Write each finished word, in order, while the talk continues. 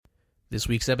This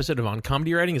week's episode of On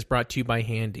Comedy Writing is brought to you by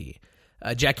Handy.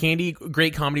 Jack Handy,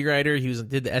 great comedy writer. He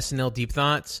did the SNL Deep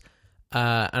Thoughts.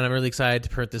 And I'm really excited to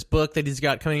print this book that he's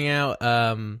got coming out.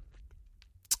 I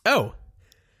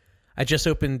just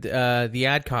opened the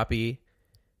ad copy,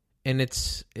 and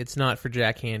it's not for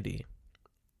Jack Handy.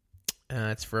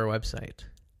 It's for our website.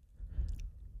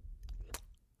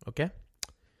 Okay.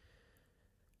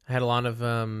 I had a lot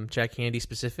of Jack Handy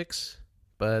specifics,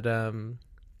 but I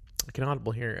can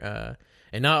Audible here,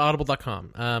 and not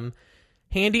audible.com.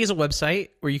 Handy is a website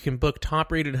where you can book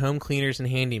top-rated home cleaners and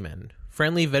handymen.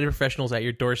 Friendly vetted professionals at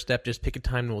your doorstep. Just pick a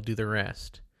time and we'll do the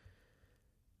rest.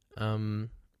 That's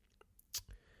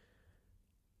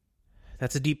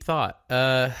a deep thought.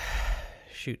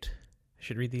 Shoot. I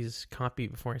should read these copy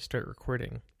before I start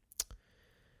recording.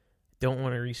 Don't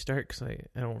want to restart because I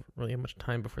don't really have much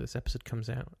time before this episode comes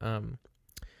out.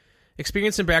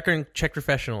 Experience and background check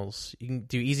professionals. You can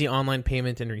do easy online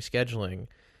payment and rescheduling.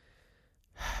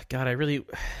 God, I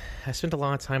spent a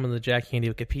lot of time on the Jack Handy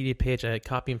Wikipedia page. I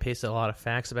copy and pasted a lot of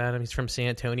facts about him. He's from San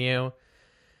Antonio.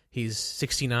 He's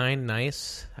 69.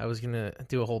 Nice. I was going to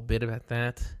do a whole bit about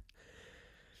that.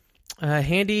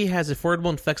 Handy has affordable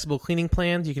and flexible cleaning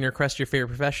plans. You can request your favorite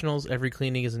professionals. Every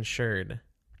cleaning is insured.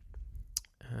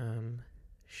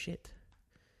 Shit.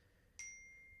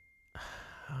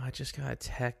 Oh, I just got a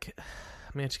text.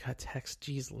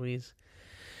 Jeez Louise.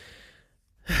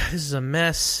 This is a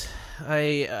mess.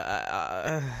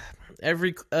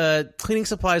 Every cleaning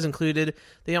supplies included.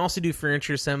 They also do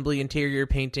furniture assembly, interior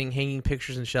painting, hanging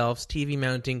pictures and shelves, TV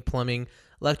mounting, plumbing,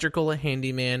 electrical, a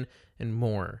handyman, and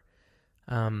more.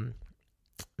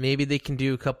 Maybe they can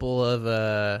do a couple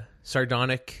of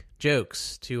sardonic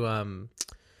jokes to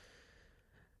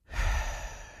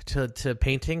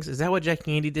paintings. Is that what Jack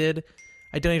Handy did?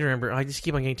 I don't even remember. I just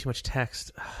keep on getting too much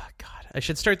text. Oh, God, I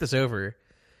should start this over.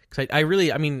 Because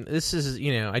this is,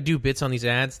 I do bits on these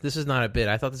ads. This is not a bit.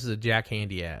 I thought this was a Jack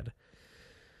Handy ad.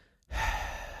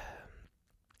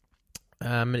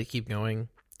 I'm going to keep going.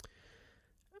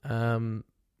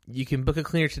 You can book a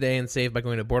cleaner today and save by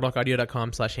going to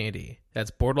boardwalkaudio.com/handy.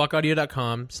 That's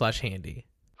boardwalkaudio.com/handy.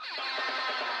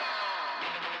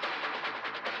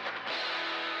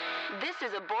 This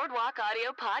is a Boardwalk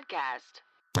Audio podcast.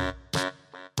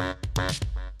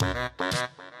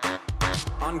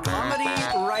 On comedy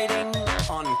writing,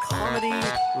 on comedy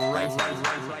writing.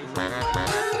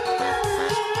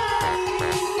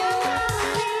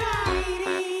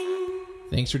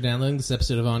 Thanks for downloading this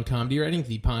episode of On Comedy Writing,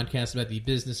 the podcast about the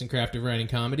business and craft of writing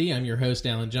comedy. I'm your host,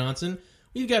 Alan Johnson.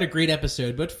 We've got a great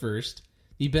episode, but first,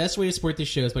 the best way to support this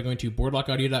show is by going to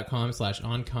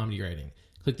boardwalkaudio.com/onComedyWriting.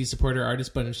 Click the Support Our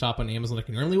Artist button and shop on Amazon like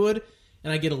you normally would,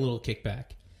 and I get a little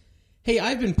kickback. Hey,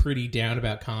 I've been pretty down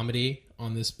about comedy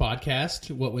on this podcast,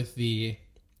 what with the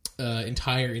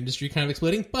entire industry kind of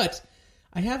exploding, but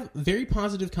I have a very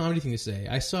positive comedy thing to say.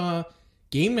 I saw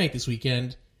Game Night this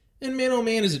weekend, and man, oh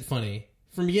man, is it funny.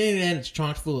 From beginning to end, it's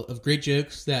chock full of great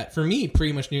jokes that, for me,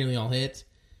 pretty much nearly all hit.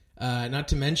 Not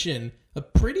to mention, a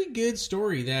pretty good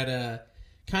story that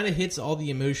kind of hits all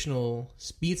the emotional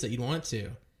beats that you'd want it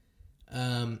to.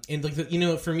 And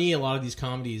for me, a lot of these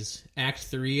comedies, Act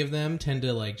 3 of them tend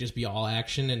to just be all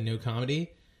action and no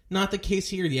comedy. Not the case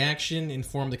here. The action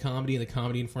informed the comedy, and the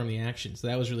comedy informed the action. So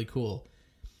that was really cool.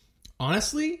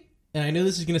 Honestly, and I know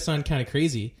this is going to sound kind of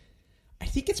crazy, I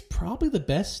think it's probably the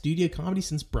best studio comedy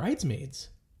since Bridesmaids,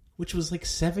 which was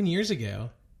 7 years ago.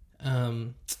 I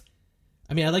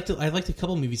liked a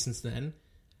couple movies since then.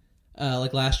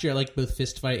 Last year, I liked both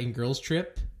Fist Fight and Girls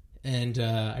Trip. And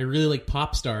I really like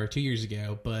Pop Star 2 years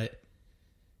ago, but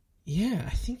yeah, I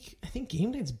think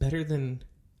Game Night's better than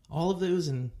all of those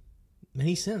and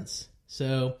many since.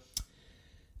 So,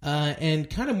 and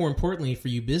kind of more importantly for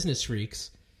you business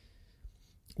freaks,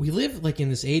 we live in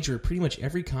this age where pretty much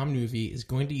every comedy movie is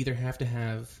going to either have to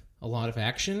have a lot of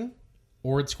action,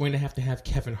 or it's going to have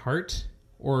Kevin Hart,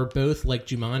 or both, like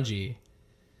Jumanji.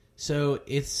 So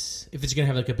if it's going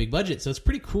to have a big budget, so it's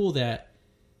pretty cool that.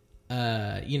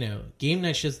 Game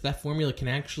Night shows that formula can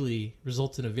actually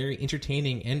result in a very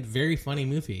entertaining and very funny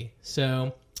movie.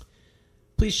 So,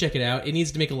 please check it out. It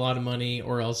needs to make a lot of money,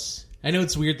 or else... I know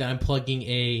it's weird that I'm plugging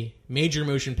a major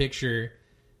motion picture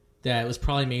that was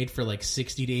probably made for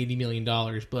 $60 to $80 million,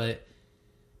 but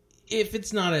if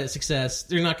it's not a success,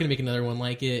 they're not going to make another one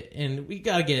like it, and we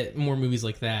got to get more movies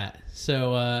like that.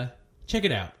 So, check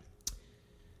it out.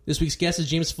 This week's guest is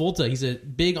James Folta. He's a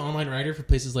big online writer for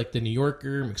places like The New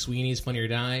Yorker, McSweeney's, Funny or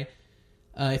Die.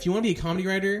 If you want to be a comedy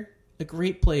writer, a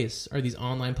great place are these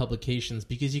online publications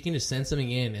because you can just send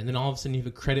something in and then all of a sudden you have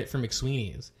a credit for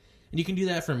McSweeney's. And you can do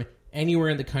that from anywhere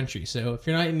in the country. So if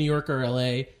you're not in New York or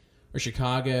LA, or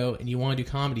Chicago and you want to do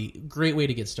comedy, great way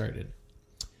to get started.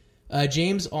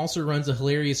 James also runs a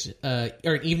hilarious or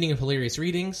an evening of hilarious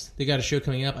readings. They got a show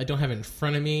coming up. I don't have it in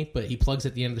front of me, but he plugs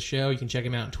at the end of the show. You can check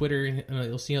him out on Twitter, and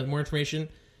you'll see more information.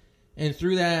 And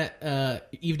through that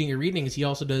evening of readings, he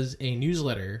also does a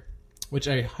newsletter, which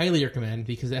I highly recommend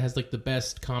because it has like the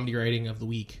best comedy writing of the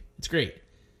week. It's great.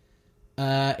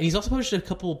 And he's also published a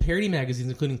couple parody magazines,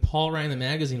 including Paul Ryan the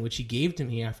Magazine, which he gave to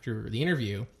me after the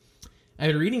interview. I've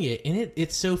been reading it, and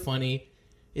it's so funny.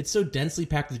 It's so densely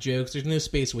packed with jokes. There's no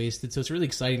space wasted, so it's really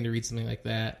exciting to read something like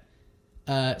that.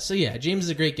 So yeah, James is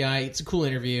a great guy. It's a cool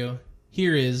interview.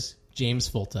 Here is James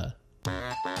Folta.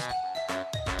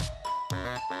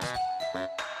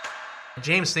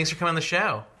 James, thanks for coming on the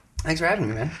show. Thanks for having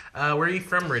me, man. Where are you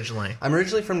from originally? I'm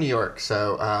originally from New York,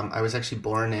 so I was actually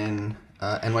born in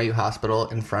NYU Hospital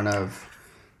in front of,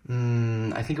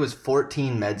 I think it was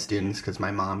 14 med students because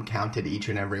my mom counted each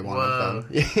and every one of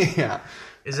them. Yeah.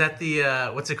 Is that the,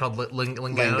 what's it called, Langone?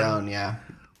 Langone, yeah.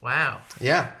 Wow.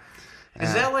 Yeah.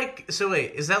 Is that like,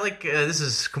 this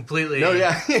is completely... No,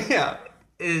 yeah, yeah.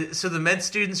 So the med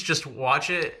students just watch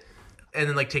it and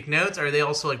then, like, take notes? Are they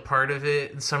also, like, part of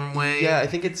it in some way? Yeah, I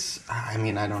think it's, I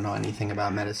mean, I don't know anything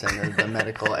about medicine or the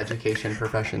medical education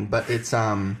profession, but it's,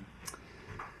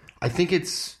 I think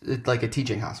it's like a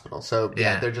teaching hospital. So,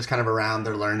 yeah, they're just kind of around.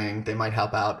 They're learning. They might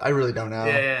help out. I really don't know.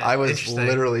 Yeah. I was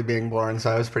literally being born,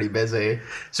 so I was pretty busy.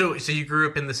 So you grew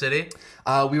up in the city?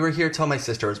 We were here till my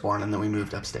sister was born, and then we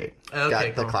moved upstate. Okay,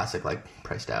 Got the classic, like,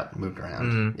 priced out, moved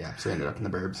around. Mm-hmm. Yeah, so we ended up in the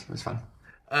burbs. It was fun.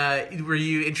 Were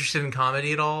you interested in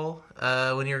comedy at all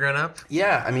when you were growing up?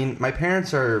 Yeah, I mean, my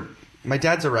dad's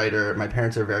a writer. My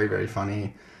parents are very, very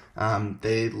funny.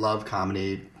 They love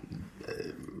comedy.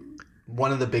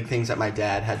 One of the big things that my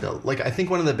dad had to, like, I think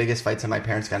one of the biggest fights that my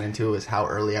parents got into was how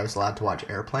early I was allowed to watch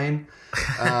Airplane.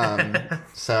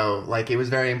 So, like, it was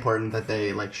very important that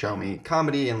they, like, show me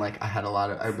comedy, and, like,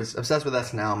 I was obsessed with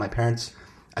SNL. My parents,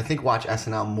 I think, watch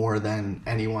SNL more than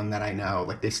anyone that I know.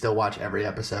 Like, they still watch every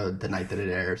episode the night that it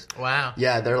airs. Wow.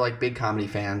 Yeah, they're, like, big comedy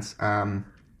fans. And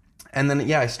then,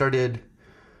 yeah, I started...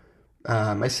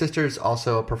 my sister's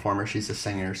also a performer. She's a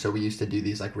singer, so we used to do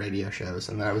these, like, radio shows,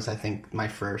 and that was, I think, my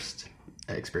first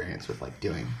experience with, like,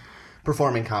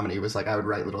 performing comedy was, like, I would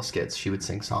write little skits, she would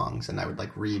sing songs, and I would,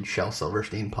 like, read Shel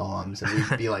Silverstein poems, and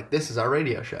we'd be like, this is our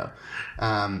radio show.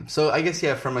 So I guess,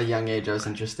 yeah, from a young age I was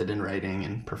interested in writing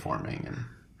and performing and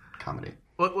comedy.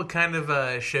 What kind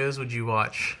of shows would you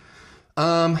watch?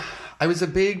 I was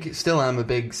still am a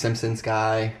big Simpsons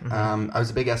guy. Mm-hmm. I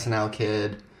was a big SNL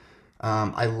kid.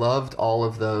 I loved all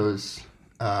of those,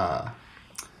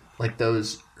 like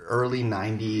those early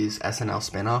 90s SNL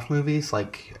spin-off movies,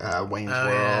 like Wayne's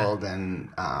World, and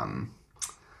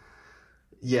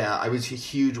yeah, I was a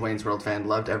huge Wayne's World fan.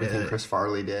 Loved everything Chris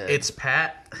Farley did. It's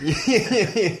Pat?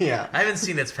 Yeah. I haven't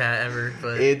seen It's Pat ever,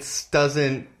 but...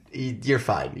 You're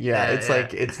fine. Yeah, it's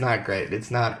like, it's not great.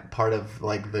 It's not part of,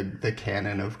 like, the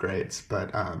canon of greats,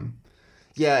 but...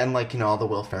 yeah, and, like, you know, all the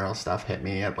Will Ferrell stuff hit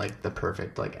me at, like, the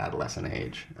perfect, like, adolescent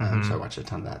age. So I watched a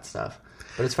ton of that stuff.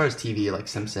 But as far as TV, like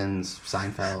Simpsons,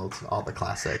 Seinfeld, all the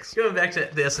classics. Going back to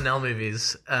the SNL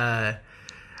movies, Night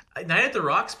at the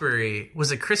Roxbury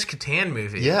was a Chris Kattan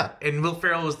movie. Yeah. And Will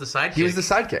Ferrell was the sidekick. He was the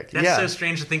sidekick, That's so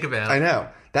strange to think about. I know.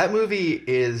 That movie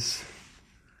is...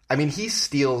 I mean, he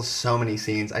steals so many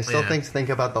scenes. I still think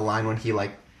about the line when he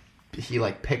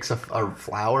picks a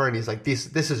flower and he's like,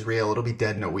 this is real, it'll be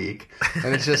dead in a week.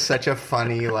 And it's just such a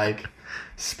funny, like,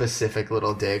 specific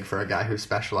little dig for a guy who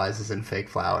specializes in fake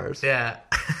flowers. Yeah.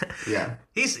 Yeah.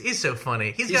 He's so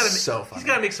funny. He's so funny. He's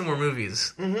got to make some more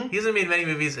movies. Mm-hmm. He hasn't made many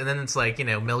movies, and then it's like, you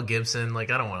know, Mel Gibson.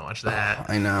 Like, I don't want to watch that.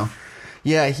 I know.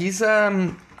 Yeah, he's,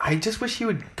 I just wish he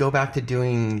would go back to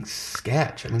doing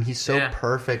sketch. I mean, he's so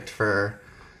perfect for,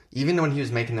 even when he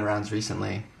was making the rounds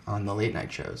recently on the late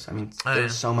night shows. I mean,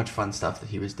 there's so much fun stuff that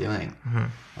he was doing.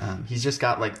 Mm-hmm. He's just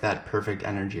got, like, that perfect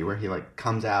energy where he, like,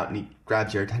 comes out and he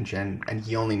grabs your attention and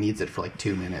he only needs it for, like,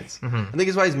 2 minutes. Mm-hmm. I think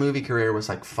it's why his movie career was,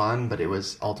 like, fun, but it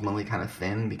was ultimately kind of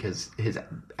thin because his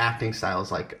acting style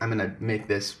is like, I'm going to make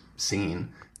this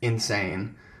scene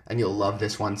insane and you'll love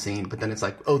this one scene, but then it's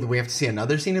like, oh, we have to see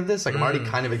another scene of this? Like, I'm already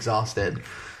kind of exhausted.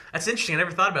 That's interesting. I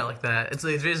never thought about it like that. It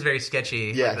is very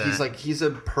sketchy. Yeah, like he's a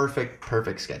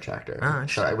perfect sketch actor. Oh,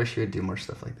 so I wish he would do more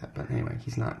stuff like that. But anyway,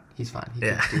 he's not. He's fine. He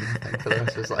can do nothing for the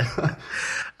rest of his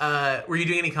life. Were you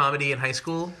doing any comedy in high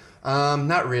school?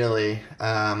 Not really.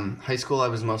 High school, I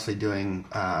was mostly doing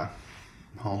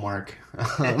homework,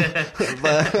 but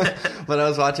I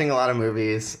was watching a lot of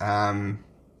movies.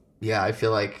 Yeah, I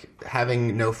feel like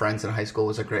having no friends in high school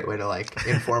was a great way to, like,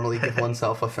 informally give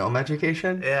oneself a film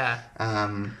education. Yeah.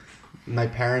 My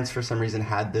parents, for some reason,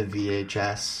 had the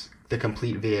VHS, the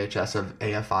complete VHS of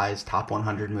AFI's top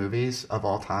 100 movies of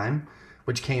all time,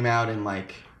 which came out in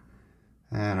like,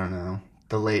 I don't know,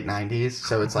 the late 90s.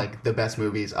 So it's like the best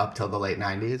movies up till the late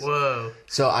 90s. Whoa.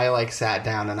 So I like sat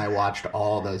down and I watched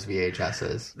all those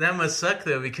VHSs. That must suck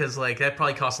though, because like that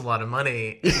probably cost a lot of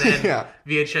money. And then Yeah.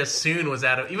 VHS soon was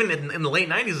out of, even in the late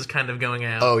 90s was kind of going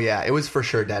out. Oh yeah, it was for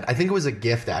sure dead. I think it was a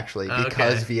gift actually,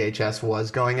 because VHS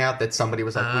was going out, that somebody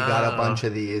was like, we got a bunch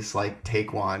of these, like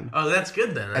take one. Oh, that's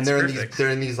good then. That's and they're perfect.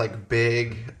 they're in these like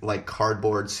big like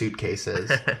cardboard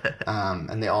suitcases,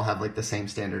 and they all have like the same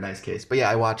standardized case. But yeah,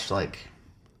 I watched like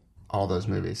all those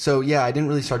movies. So yeah, I didn't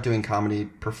really start doing comedy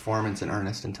performance in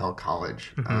earnest until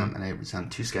college, and I was on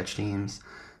 2 sketch teams,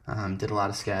 did a lot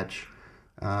of sketch,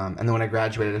 and then when I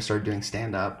graduated, I started doing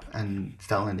stand up and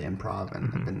fell into improv,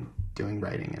 and have been doing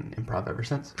writing and improv ever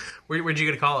since. Where'd you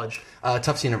go to college?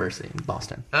 Tufts University in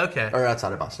Boston, Okay. or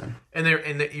outside of Boston. And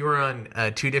you were on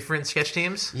 2 different sketch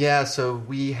teams? Yeah, so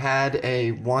we had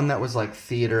one that was like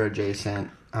theater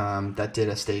adjacent, that did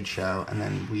a stage show, and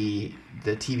then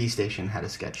the TV station had a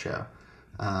sketch show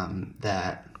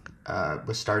that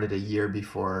was started a year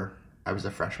before I was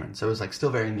a freshman. So it was like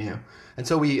still very new. And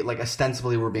so we like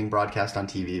ostensibly were being broadcast on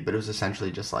TV, but it was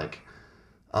essentially just like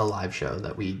a live show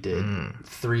that we did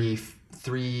three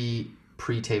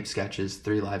pre-taped sketches,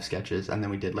 3 live sketches, and then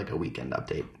we did like a weekend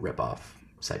update rip-off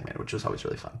segment, which was always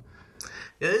really fun.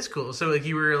 Yeah, that's cool. So like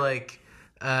you were like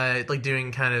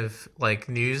doing kind of like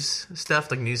news stuff,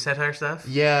 like news satire stuff?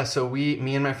 Yeah, so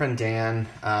me and my friend Dan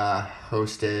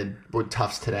hosted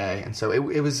Tufts Today, and so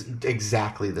it was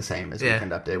exactly the same as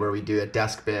Weekend Update, where we do a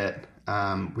desk bit,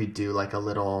 we do like a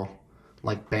little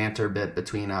like banter bit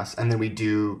between us, and then we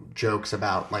do jokes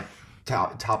about like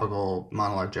topical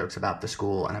monologue jokes about the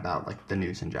school and about like the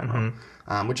news in general,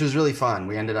 which was really fun.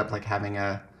 We ended up like having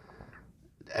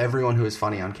everyone who was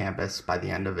funny on campus by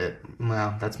the end of it.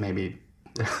 Well, that's maybe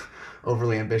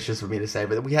overly ambitious of me to say,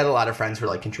 but we had a lot of friends who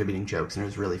were like contributing jokes, and it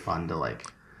was really fun to like,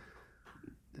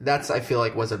 that's, I feel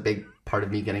like, was a big part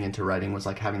of me getting into writing, was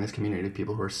like having this community of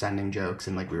people who were sending jokes,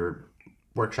 and like we were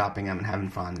workshopping them and having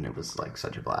fun, and it was like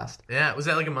such a blast. Yeah. Was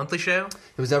that like a monthly show?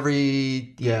 It was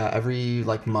every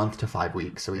like month to 5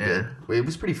 weeks. So it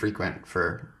was pretty frequent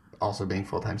for also being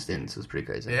full-time students. It was pretty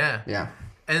crazy. Yeah.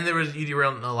 And you were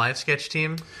on a live sketch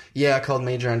team? Yeah, called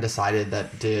Major Undecided,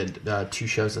 that did 2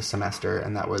 shows a semester,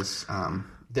 and that was,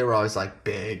 they were always like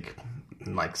big,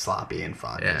 and, like sloppy and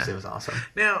fun. Yeah. It was awesome.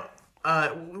 Now,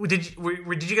 did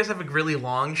you guys have like really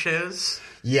long shows?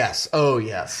 Yes. Oh,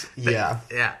 yes. Yeah.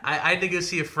 Yeah. I had to go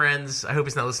see a friend's, I hope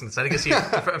he's not listening to this, I had to go see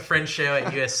a friend's show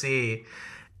at USC,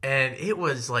 and it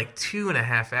was like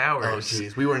 2.5 hours. Oh,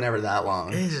 jeez. We were never that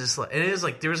long. It is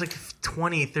like, there was like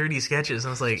 20, 30 sketches, and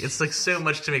I was like, it's like so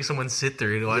much to make someone sit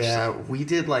through to watch. Yeah, we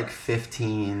did like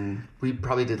 15, we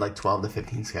probably did like 12 to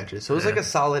 15 sketches. So it was like a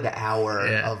solid hour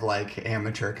of like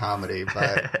amateur comedy,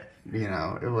 but you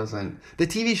know, it wasn't, the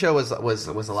TV show was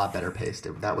a lot better paced.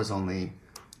 That was only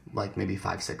like maybe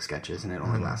 5-6 sketches, and it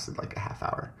only lasted like a half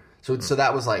hour. So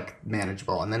that was like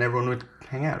manageable, and then everyone would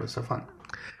hang out. It was so fun.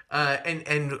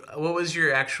 And what was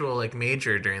your actual like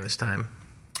major during this time?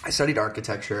 I studied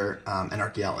architecture and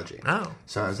archaeology. Oh,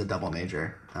 so I was a double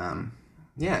major.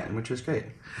 Which was great.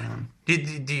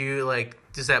 Do you like?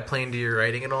 Does that play into your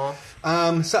writing at all?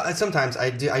 So sometimes I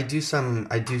do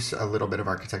a little bit of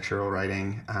architectural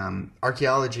writing.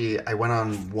 Archaeology, I went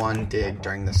on one dig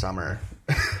during the summer.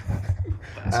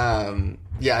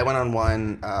 I went on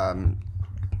one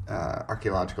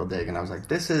archaeological dig, and I was like,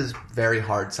 this is very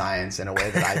hard science in a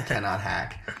way that I cannot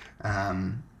hack.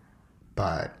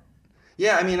 But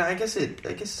yeah, I mean, I guess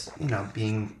you know,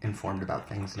 being informed about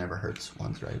things never hurts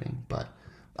one's writing, but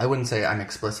I wouldn't say I'm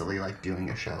explicitly like doing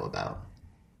a show about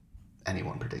any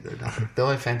one particular topic, though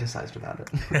I fantasized about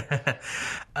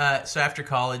it. So after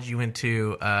college, you went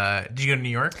to, did you go to New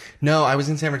York? No, I was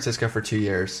in San Francisco for 2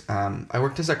 years. I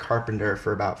worked as a carpenter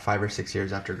for about 5 or 6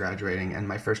 years after graduating, and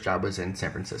my first job was in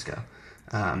San Francisco.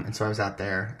 And so I was out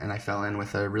there, and I fell in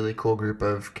with a really cool group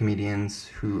of comedians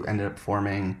who ended up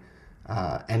forming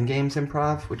Endgames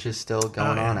Improv, which is still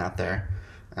going on out there.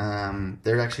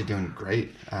 They're actually doing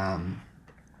great.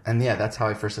 And yeah, that's how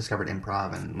I first discovered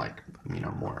improv and like, you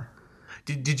know, more.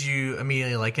 Did you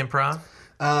immediately like improv?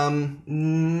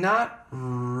 Not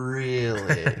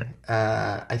really.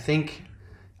 I think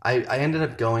I ended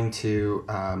up going to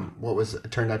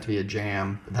what turned out to be a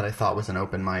jam that I thought was an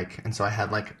open mic, and so I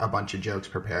had like a bunch of jokes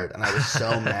prepared, and I was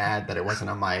so mad that it wasn't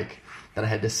a mic that I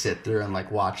had to sit through and like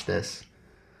watch this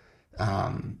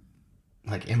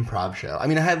like improv show. I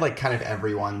mean, I had like kind of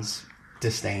everyone's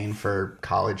disdain for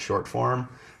college short form.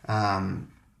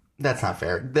 That's not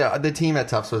fair. The team at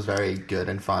Tufts was very good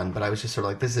and fun, but I was just sort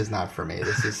of like, this is not for me.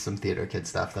 This is some theater kid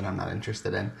stuff that I'm not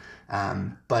interested in.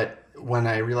 But when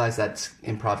I realized that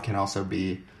improv can also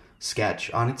be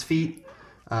sketch on its feet,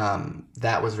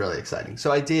 that was really exciting.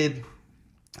 So I did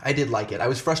like it. I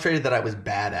was frustrated that I was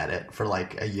bad at it for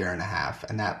like a year and a half,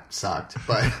 and that sucked.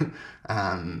 But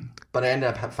I ended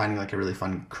up finding like a really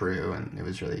fun crew, and it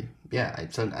was really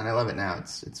and I love it now.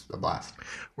 It's a blast.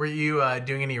 Were you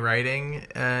doing any writing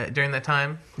during that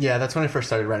time? Yeah, that's when I first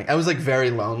started writing. I was like very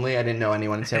lonely. I didn't know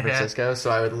anyone in San Francisco,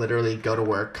 so I would literally go to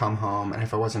work, come home, and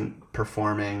if I wasn't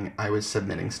performing, I was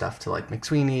submitting stuff to like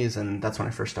McSweeney's, and that's when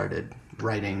I first started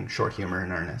writing short humor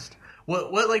in earnest.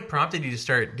 What like prompted you to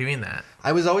start doing that?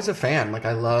 I was always a fan. Like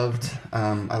I loved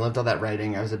all that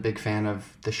writing. I was a big fan of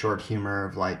the short humor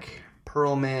of like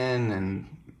Perlman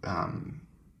and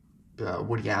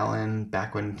Woody Allen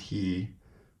back when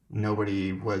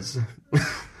nobody was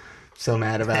so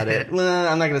mad about it. Well,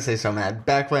 I'm not gonna say so mad.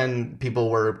 Back when people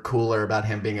were cooler about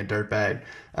him being a dirtbag.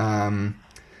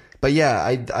 But yeah,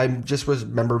 I just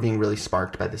remember being really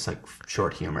sparked by this like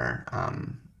short humor.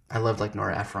 I loved like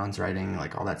Nora Ephron's writing,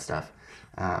 like all that stuff.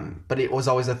 But it was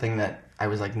always a thing that I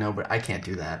was like, no, but I can't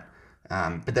do that.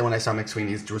 But then when I saw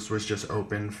McSweeney's was just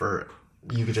open for,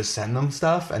 you could just send them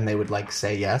stuff and they would like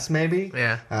say yes, maybe.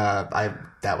 Yeah.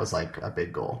 That was like a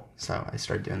big goal. So I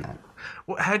started doing that.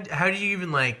 Well, how do you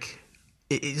even like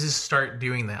just start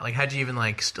doing that? Like, how do you even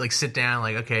like sit down,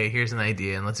 like, okay, here's an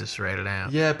idea and let's just write it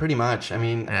out? Yeah, pretty much. I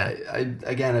mean, Yeah.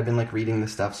 I've been like reading the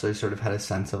stuff, so I sort of had a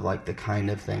sense of like the kind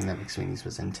of thing that McSweeney's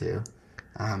was into.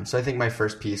 So I think my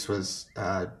first piece was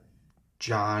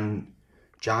John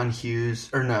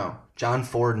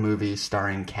Ford movies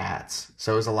starring cats.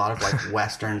 So it was a lot of like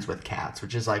westerns with cats,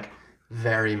 which is like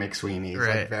very McSweeney's,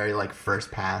 right. Like very like first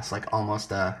pass, like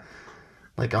almost a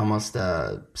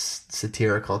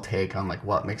satirical take on like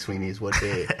what McSweeney's would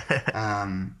be.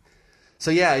 So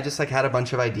yeah, I just like had a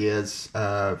bunch of ideas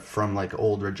from like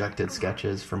old rejected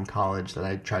sketches from college that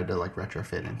I tried to like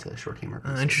retrofit into short humor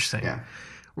pieces. Interesting. Yeah.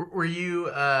 Were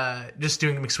you just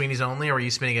doing McSweeney's only, or were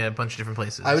you spinning at a bunch of different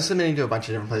places? I was submitting to a bunch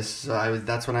of different places. So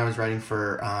that's when I was writing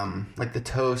for like The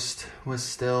Toast was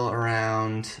still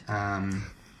around,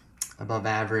 Above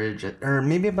Average, or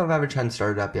maybe Above Average hadn't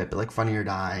started up yet, but like Funny or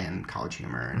Die and College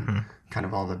Humor and kind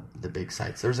of all the big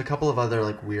sites. There was a couple of other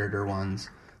like weirder ones,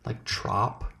 like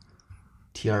Trop,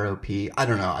 TROP. I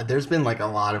don't know. There's been like a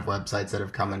lot of websites that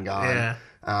have come and gone.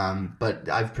 Yeah. But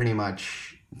I've pretty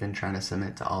much been trying to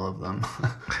submit to all of them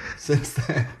since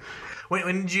then.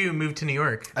 When did you move to New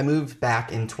York? I moved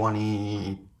back in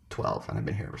 2012, and I've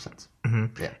been here ever since.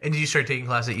 Mm-hmm. Yeah. And did you start taking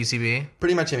class at UCB?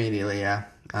 Pretty much immediately, yeah.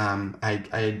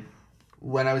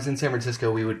 When I was in San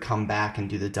Francisco, we would come back and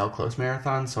do the Del Close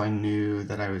Marathon, so I knew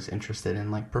that I was interested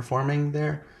in like performing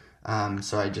there.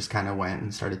 So I just kind of went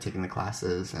and started taking the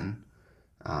classes and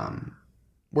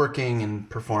working and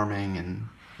performing, and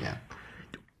yeah.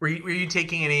 Were you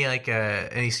taking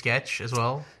any sketch as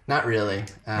well? Not really.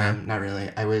 Not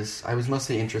really. I was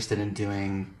mostly interested in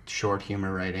doing short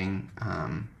humor writing,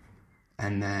 and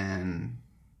then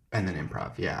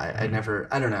improv. Yeah, I never.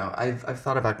 I don't know. I've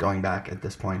thought about going back at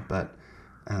this point, but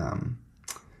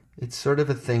it's sort of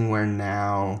a thing where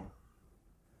now.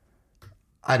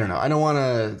 I don't know. I don't want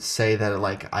to say that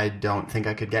like I don't think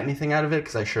I could get anything out of it,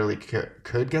 because I surely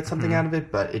could get something out of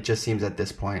it, but it just seems at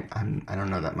this point I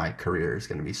don't know that my career is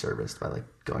going to be serviced by like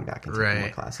going back and taking more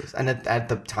classes. And at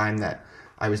the time that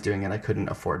I was doing it, I couldn't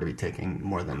afford to be taking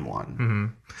more than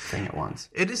one thing at once.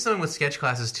 It is something with sketch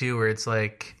classes too, where it's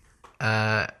like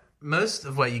most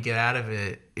of what you get out of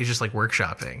it is just like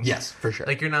workshopping. Yes, for sure.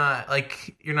 Like you're not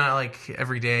like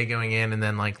every day going in and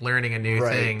then like learning a new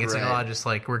thing. It's like a lot of just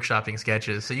like workshopping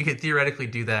sketches. So you could theoretically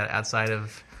do that outside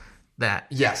of that.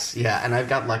 Yes, yeah. And I've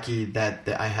got lucky that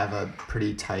I have a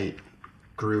pretty tight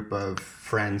group of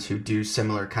friends who do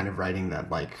similar kind of writing,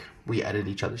 that like we edit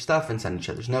each other's stuff and send each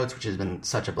other's notes, which has been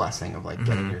such a blessing of like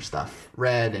getting your stuff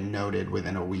read and noted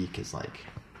within a week is like,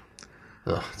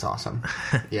 ugh, it's awesome.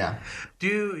 Yeah.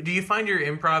 Do you find your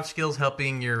improv skills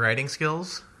helping your writing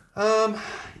skills?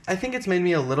 I think it's made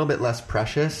me a little bit less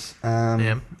precious.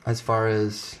 As far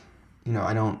as,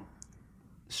 I don't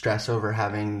stress over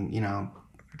having,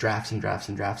 drafts and drafts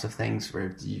and drafts of things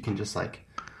where you can just like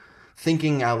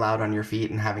thinking out loud on your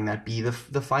feet and having that be the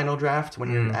final draft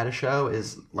when you're at a show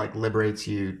is like liberates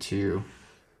you to,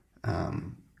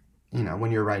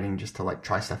 when you're writing, just to like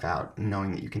try stuff out and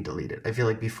knowing that you can delete it. I feel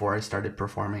like before I started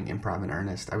performing improv in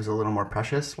earnest, I was a little more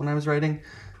precious when I was writing,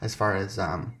 as far as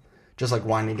just like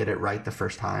wanting to get it right the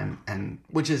first time, and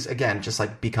which is again just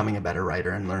like becoming a better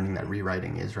writer and learning that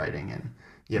rewriting is writing, and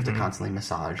you have to constantly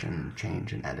massage and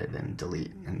change and edit and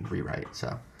delete and rewrite.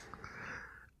 So,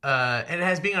 and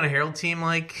has being on a Herald team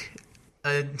like,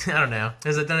 I don't know,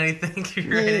 has it done anything for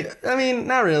your writing? I mean,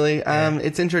 not really.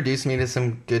 It's introduced me to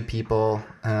some good people.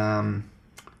 Some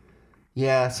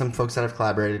folks that I've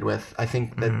collaborated with. I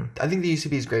think that I think the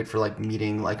UCB is great for like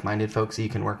meeting like-minded folks that you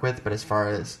can work with. But as far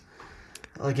as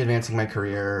like advancing my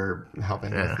career,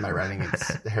 helping with my writing,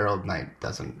 the Herald Night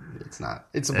doesn't. It's not.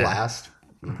 It's a blast.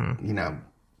 You know,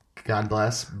 God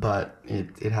bless, but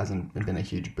it hasn't been a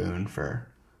huge boon for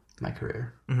my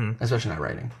career, especially not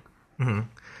writing.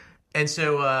 And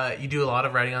so you do a lot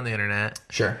of writing on the internet.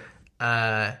 Sure.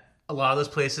 A lot of those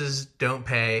places don't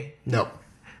pay. Nope.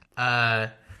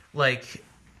 So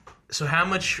how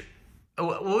much?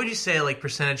 What would you say, like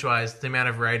percentage-wise, the amount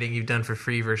of writing you've done for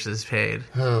free versus paid?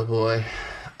 Oh boy,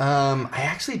 I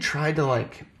actually tried to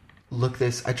like look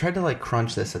this. I tried to like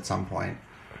crunch this at some point.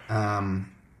 I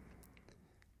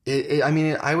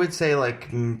mean, I would say like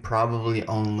probably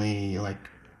only like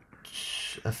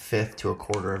a fifth to a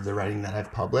quarter of the writing that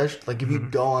I've published. Like if you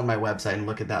go on my website and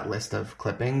look at that list of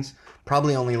clippings,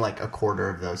 probably only like a quarter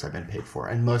of those I've been paid for,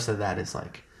 and most of that is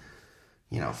like,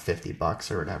 you know,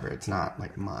 $50 or whatever. It's not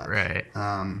like much. Right.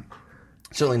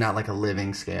 Certainly not like a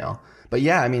living scale. But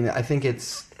yeah, I mean, I think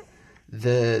it's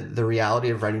the reality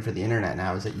of writing for the internet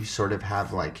now is that you sort of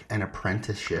have like an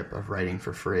apprenticeship of writing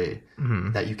for free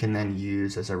that you can then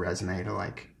use as a resume to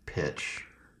like pitch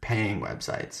paying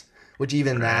websites, which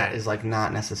even that is like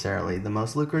not necessarily the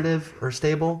most lucrative or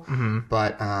stable.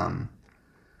 But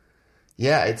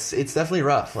yeah, it's definitely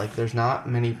rough. Like there's not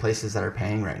many places that are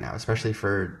paying right now, especially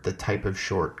for the type of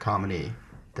short comedy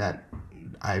that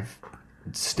I've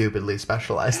stupidly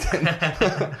specialized in.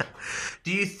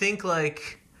 Do you think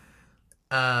like,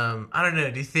 I don't know,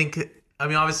 do you think, I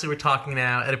mean, obviously we're talking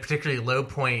now at a particularly low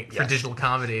point for digital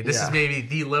comedy. This is maybe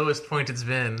the lowest point it's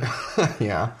been.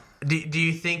 Yeah. Do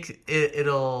you think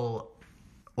it'll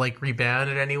like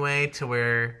rebound in any way to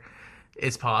where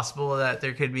it's possible that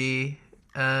there could be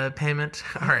payment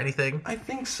or anything? I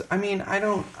think so. I mean,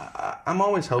 I'm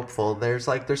always hopeful. There's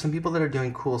some people that are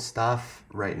doing cool stuff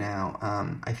right now.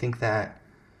 I think that,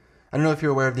 I don't know if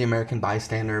you're aware of the American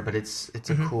Bystander, but it's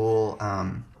a cool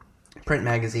print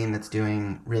magazine that's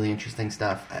doing really interesting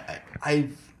stuff. I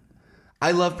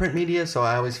love print media, so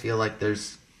I always feel like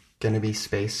there's going to be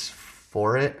space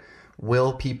for it.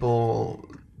 Will people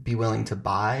be willing to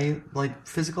buy like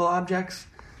physical objects?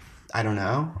 I don't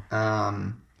know.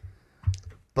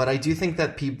 But I do think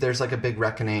that there's like a big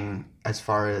reckoning as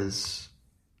far as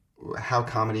how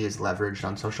comedy is leveraged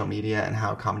on social media and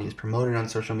how comedy is promoted on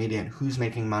social media and who's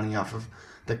making money off of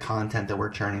the content that we're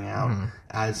churning out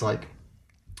as like,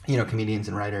 you know, comedians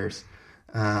and writers.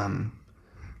 And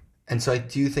so I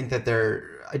do think that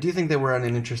we're at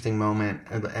an interesting moment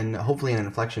and hopefully an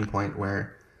inflection point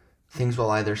where things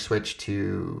will either switch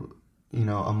to, you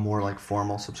know, a more like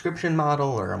formal subscription model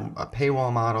or a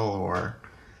paywall model or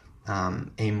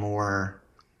a more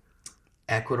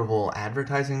equitable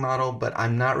advertising model, but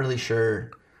I'm not really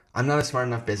sure. I'm not a smart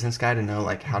enough business guy to know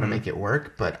like how to make it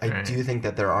work, but I do think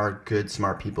that there are good,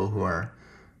 smart people who are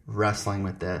wrestling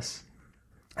with this.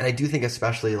 And I do think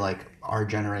especially like our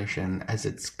generation, as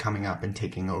it's coming up and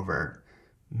taking over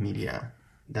media,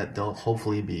 that there'll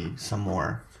hopefully be some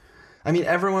more. I mean,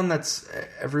 everyone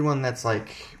that's like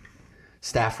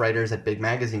staff writers at big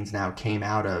magazines now came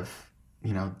out of,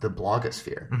 you know, the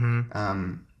blogosphere.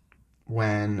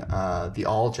 When the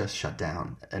All just shut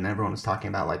down and everyone was talking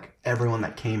about like everyone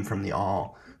that came from the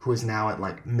All who is now at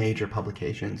like major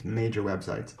publications, major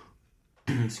websites,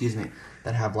 excuse me,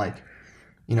 that have like,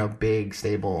 you know, big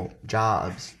stable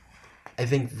jobs. I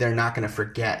think they're not going to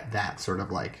forget that sort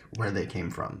of like where they came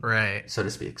from, right, so to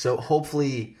speak. So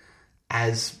hopefully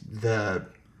as the,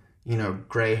 you know,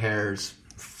 gray hairs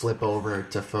flip over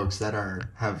to folks that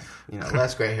have, you know,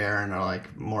 less gray hair and are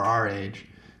like more our age,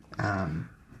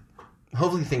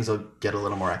 hopefully things will get a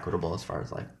little more equitable as far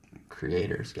as like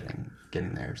creators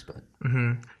getting theirs. But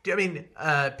I mean,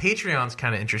 Patreon's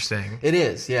kind of interesting. It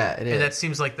is, yeah, it is. And that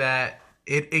seems like that.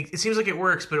 It seems like it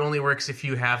works, but it only works if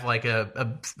you have like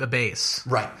a base.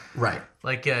 Right.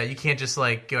 Like you can't just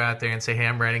like go out there and say, "Hey,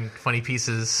 I'm writing funny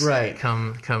pieces. Right.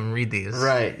 Come read these."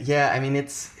 Right. Yeah. I mean,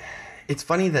 it's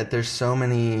funny that there's so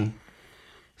many.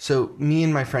 So me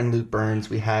and my friend Luke Burns,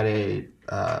 we had a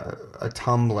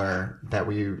Tumblr that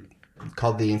we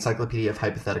called the Encyclopedia of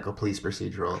Hypothetical Police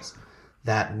Procedurals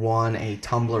that won a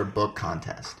Tumblr book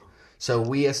contest. So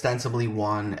we ostensibly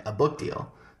won a book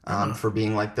deal. For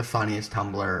being like the funniest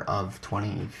Tumblr of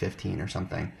 2015 or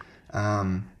something.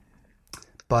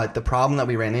 But the problem that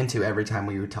we ran into every time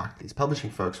we would talk to these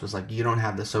publishing folks was like, you don't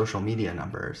have the social media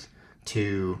numbers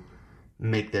to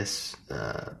make this,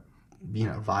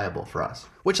 viable for us.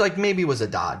 Which, like, maybe was a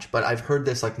dodge, but I've heard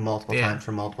this, like, multiple times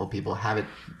from multiple people. Have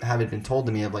it been told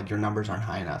to me of, like, your numbers aren't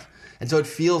high enough. And so it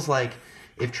feels like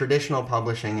if traditional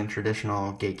publishing and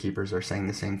traditional gatekeepers are saying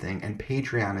the same thing, and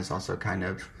Patreon is also kind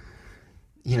of,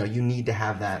 you need to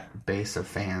have that base of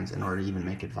fans in order to even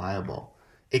make it viable.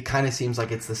 It kind of seems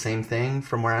like it's the same thing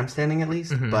from where I'm standing, at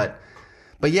least. Mm-hmm.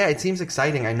 But yeah, it seems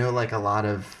exciting. I know, like, a lot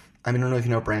of... I don't know if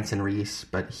you know Branson Reese,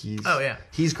 but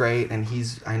he's great, and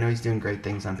I know he's doing great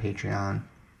things on Patreon.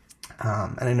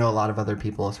 And I know a lot of other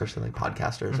people, especially like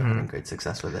podcasters, are having great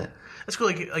success with it. That's cool.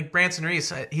 Like Branson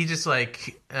Reese, he just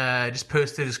just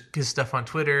posted his stuff on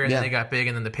Twitter, and then they got big,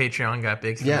 and then the Patreon got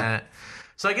big from that.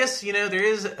 So I guess there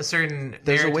is a certain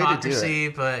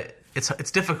meritocracy, but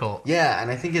it's difficult. Yeah, and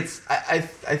I think it's I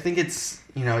think it's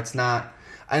it's not.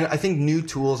 I think new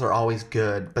tools are always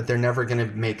good, but they're never going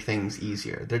to make things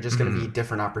easier. They're just going to be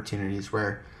different opportunities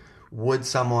where would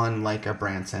someone like a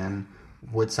Branson,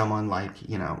 would someone like,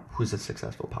 who's a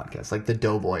successful podcast, like the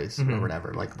Doughboys or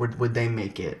whatever, like would they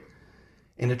make it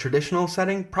in a traditional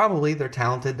setting? Probably. They're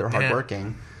talented. They're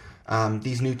hardworking.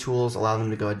 These new tools allow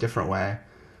them to go a different way.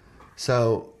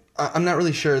 So I'm not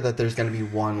really sure that there's going to be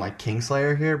one like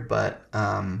Kingslayer here, but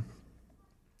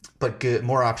good.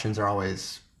 More options are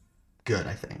always good,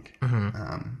 I think. I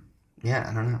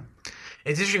don't know.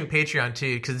 It's interesting with Patreon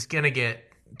too, because it's gonna get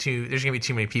there's gonna be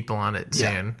too many people on it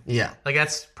soon. Yeah, like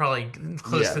that's probably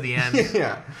close to the end.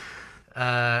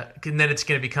 And then it's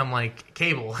gonna become like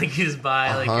cable, like you just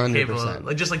buy like your cable,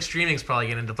 like just like streaming's probably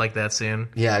gonna end up like that soon.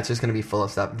 Yeah, it's just gonna be full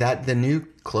of stuff. The new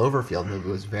Cloverfield movie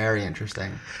was very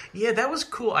interesting. Yeah, that was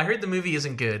cool. I heard the movie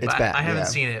isn't good. It's bad. I haven't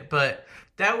seen it, but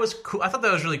that was cool. I thought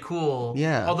that was really cool.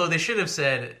 Yeah. Although they should have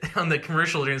said on the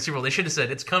commercial during the Super Bowl, they should have said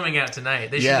it's coming out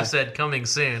tonight. They should have said coming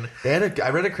soon. I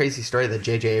read a crazy story that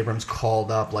J.J. Abrams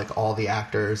called up like all the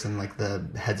actors and like the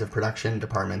heads of production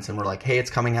departments and were like, "Hey,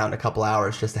 it's coming out in a couple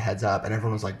hours. Just a heads up." And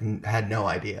everyone was like, had no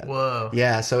idea. Whoa.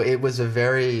 Yeah. So it was a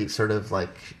very sort of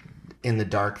like in the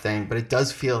dark thing, but it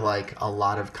does feel like a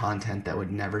lot of content that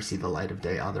would never see the light of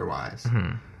day otherwise.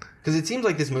 Because it seems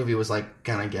like this movie was like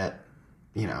gonna get,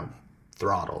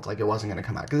 throttled, like it wasn't going to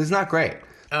come out because it's not great.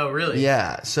 Oh, really?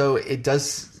 Yeah. So it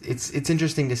does. It's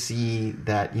interesting to see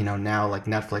that now like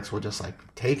Netflix will just like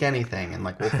take anything and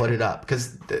like we'll put it up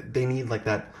because they need like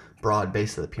that broad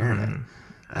base of the pyramid.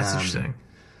 That's interesting.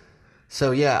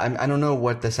 So yeah, I don't know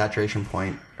what the saturation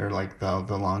point or like the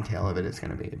long tail of it is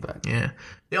going to be, but yeah.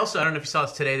 They also, I don't know if you saw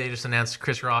this today, they just announced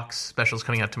Chris Rock's special's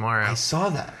coming out tomorrow. I saw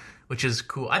that. Which is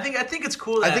cool. I think it's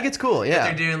cool. I think it's cool. Yeah,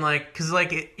 that they're doing like because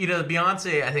like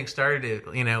Beyonce I think started it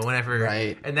whenever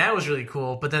right, and that was really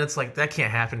cool. But then it's like that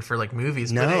can't happen for like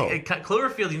movies. No, but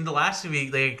Cloverfield. The last movie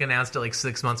they announced it like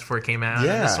 6 months before it came out.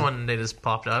 Yeah, and this one they just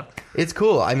popped up. It's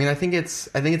cool. I mean, I think it's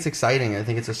exciting. I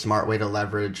think it's a smart way to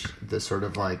leverage the sort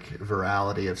of like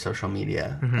virality of social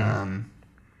media.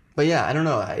 But yeah, I don't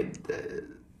know.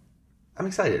 I'm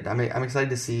excited. I'm excited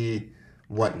to see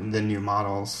what the new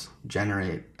models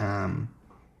generate. But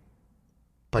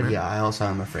yeah, I also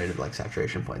am afraid of like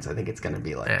saturation points. I think it's going to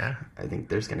be like, I think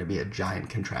there's going to be a giant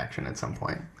contraction at some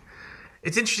point.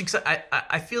 It's interesting because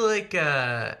I feel like,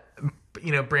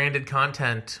 branded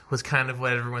content was kind of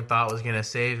what everyone thought was going to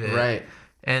save it. Right.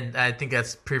 And I think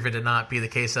that's proven to not be the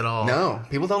case at all. No,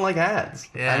 people don't like ads.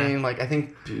 Yeah. I mean, like, I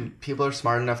think people are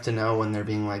smart enough to know when they're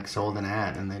being like sold an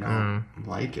ad and they don't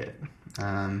like it.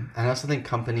 And I also think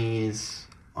companies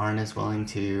aren't as willing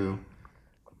to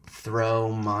throw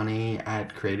money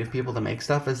at creative people to make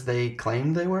stuff as they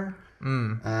claimed they were.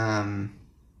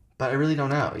 But I really don't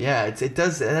know. Yeah,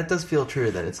 that does feel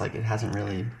true that it's like it hasn't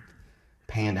really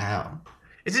panned out.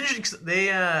 It's interesting because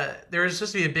there was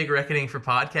supposed to be a big reckoning for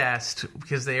podcast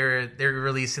because they're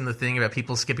releasing the thing about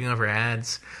people skipping over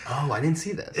ads. Oh, I didn't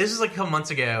see this. This was like a couple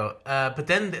months ago. But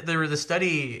then the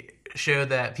study showed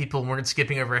that people weren't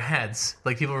skipping over ads.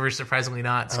 Like people were surprisingly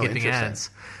not skipping ads.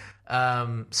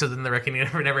 So then the reckoning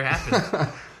never happened.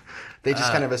 They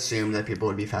just kind of assumed that people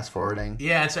would be fast forwarding.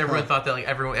 Yeah, and so everyone thought that like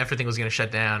everything was going to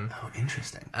shut down. Oh,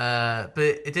 interesting. But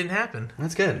it didn't happen.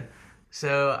 That's good.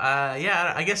 So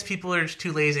I guess people are just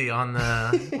too lazy on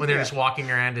when they're just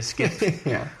walking around to skip.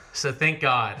 Yeah. So thank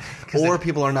God. Or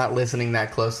people are not listening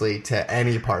that closely to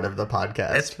any part of the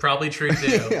podcast. That's probably true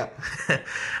too. Yeah.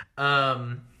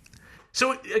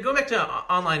 So going back to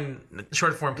online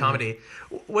short form comedy,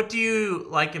 what do you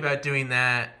like about doing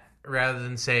that rather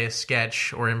than say a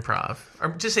sketch or improv?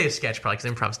 Or just say a sketch probably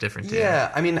because improv's different too. Yeah,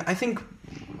 I mean, I think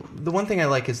the one thing I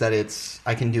like is that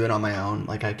I can do it on my own.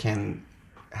 Like I can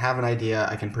have an idea,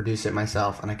 I can produce it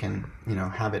myself, and I can,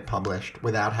 have it published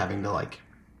without having to like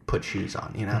put shoes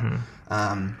on,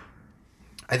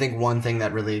 I think one thing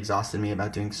that really exhausted me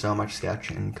about doing so much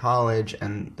sketch in college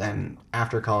and then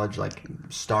after college, like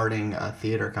starting a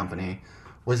theater company,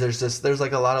 was there's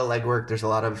like a lot of legwork, there's a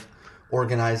lot of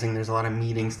organizing, there's a lot of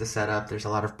meetings to set up, there's a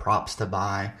lot of props to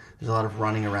buy, there's a lot of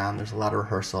running around, there's a lot of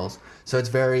rehearsals. So it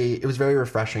was very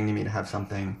refreshing to me to have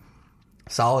something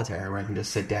solitary where I can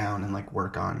just sit down and like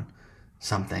work on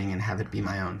something and have it be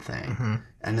my own thing,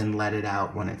 and then let it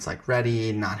out when it's like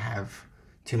ready, not have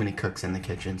too many cooks in the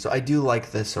kitchen. So I do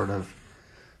like this sort of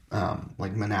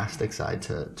like monastic side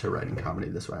to writing comedy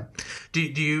this way. Do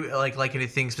you like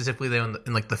anything specifically though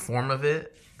in like the form of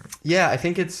it? Yeah, I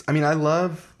think I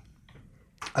love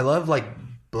like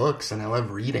books and I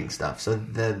love reading stuff. So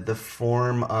the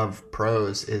form of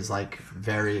prose is like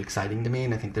very exciting to me,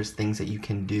 and I think there's things that you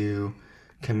can do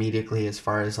comedically as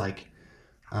far as like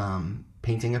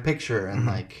painting a picture and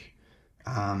like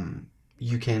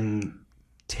you can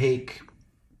take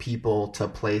people to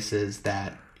places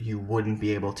that you wouldn't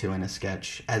be able to in a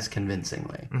sketch as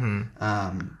convincingly.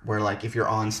 Where like if you're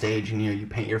on stage and you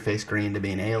paint your face green to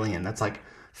be an alien, that's like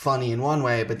funny in one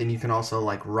way, but then you can also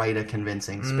like write a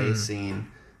convincing space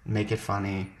scene, make it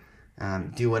funny,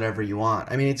 do whatever you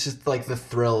want. I mean, it's just like the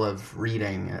thrill of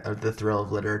reading, or the thrill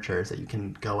of literature is that you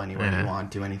can go anywhere you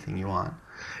want, do anything you want.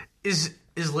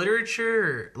 Is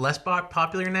literature less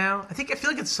popular now? I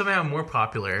feel like it's somehow more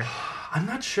popular. I'm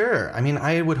not sure. I mean,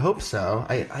 I would hope so.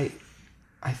 I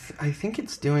think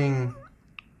it's doing.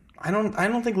 I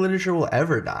don't think literature will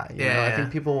ever die. You know? I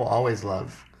think people will always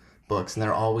love books, and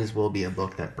there always will be a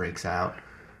book that breaks out.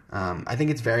 I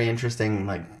think it's very interesting,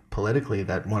 like politically,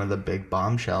 that one of the big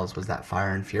bombshells was that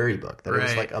Fire and Fury book. That it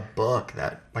was like a book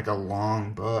that, like a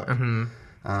long book,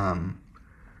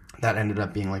 that ended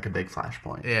up being like a big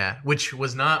flashpoint. Yeah, which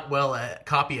was not well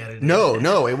copy edited.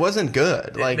 No, it wasn't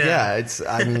good. Like,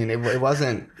 it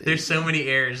wasn't. There's so many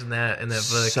errors in that book.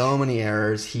 So many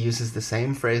errors. He uses the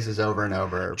same phrases over and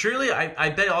over. Truly, I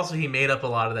bet also he made up a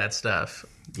lot of that stuff.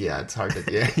 Yeah, it's hard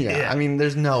to. Yeah. I mean,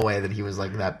 there's no way that he was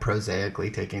like that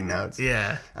prosaically taking notes.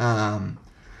 Yeah.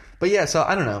 But yeah, so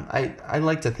I don't know. I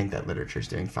like to think that literature's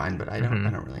doing fine, but I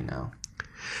don't really know.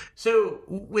 So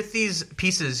with these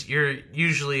pieces, you're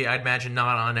usually, I'd imagine,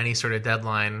 not on any sort of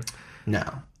deadline. No.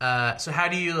 So how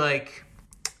do you like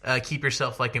keep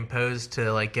yourself like imposed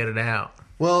to like get it out?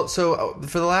 Well, so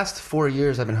for the last 4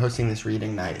 years, I've been hosting this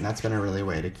reading night, and that's been a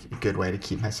really good way to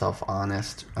keep myself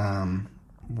honest.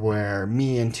 Where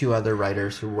me and two other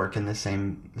writers who work in the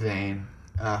same vein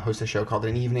host a show called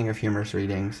An Evening of Humorous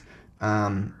Readings,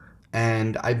 and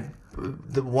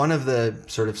one of the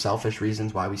sort of selfish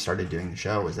reasons why we started doing the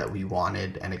show was that we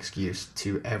wanted an excuse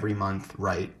to every month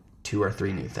write 2 or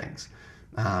 3 new things.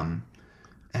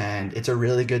 And it's a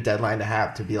really good deadline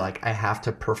to be like, I have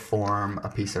to perform a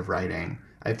piece of writing.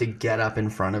 I have to get up in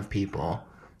front of people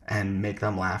and make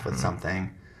them laugh with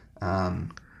something.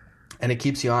 And it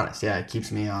keeps you honest. Yeah, it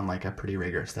keeps me on like a pretty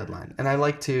rigorous deadline. And I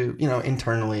like to,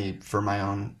 internally for my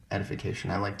own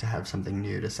edification, I like to have something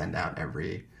new to send out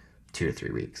every 2 to 3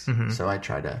 weeks. So I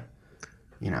try to,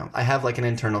 I have like an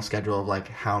internal schedule of like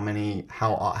how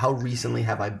recently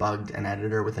have I bugged an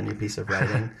editor with a new piece of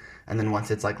writing. And then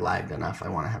once it's like lagged enough, I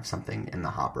want to have something in the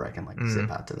hopper I can like zip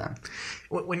out to them.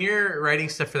 When you're writing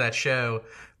stuff for that show,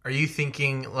 are you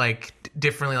thinking like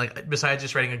differently, like besides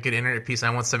just writing a good internet piece, I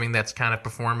want something that's kind of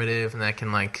performative and that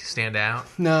can like stand out?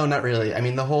 No, not really. I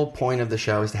mean, the whole point of the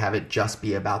show is to have it just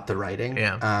be about the writing.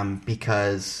 Yeah.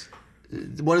 Because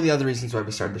one of the other reasons why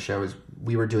we started the show is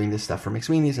we were doing this stuff for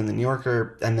McSweeney's and the New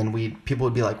Yorker, and then people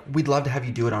would be like, we'd love to have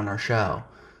you do it on our show.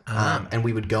 And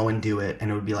we would go and do it, and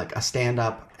it would be like a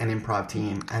stand-up, an improv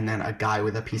team, and then a guy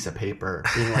with a piece of paper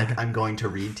being like, I'm going to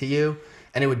read to you.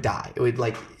 And it would die. It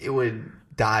would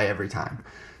die every time.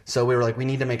 So we were like, we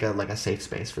need to make a safe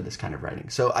space for this kind of writing.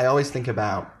 So I always think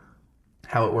about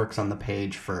how it works on the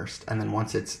page first, and then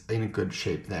once it's in a good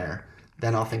shape there,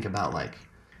 then I'll think about like,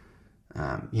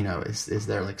 is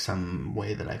there like some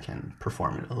way that I can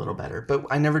perform it a little better? But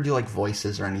I never do like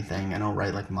voices or anything. I don't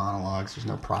write like monologues. There's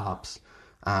no props.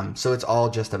 So it's all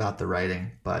just about the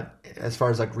writing. But as far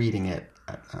as like reading it,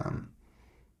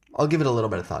 I'll give it a little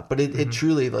bit of thought. But it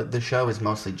truly, like, the show is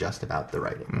mostly just about the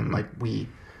writing. And like we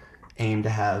aim to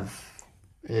have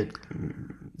it,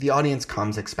 the audience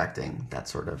comes expecting that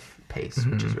sort of pace,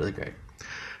 which is really great.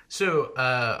 So,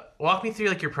 walk me through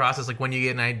like your process, like when you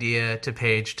get an idea to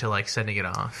page to like sending it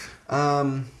off.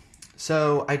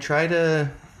 So I try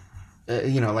to,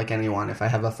 like anyone, if I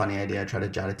have a funny idea, I try to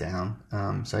jot it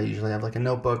down. So I usually have like a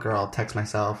notebook, or I'll text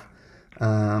myself.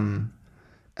 And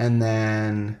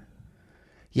then,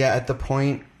 at the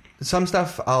point, some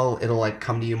stuff it'll like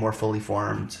come to you more fully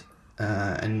formed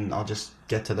and I'll just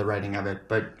get to the writing of it.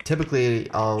 But typically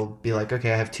I'll be like,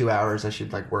 okay, I have 2 hours. I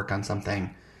should like work on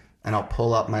something, and I'll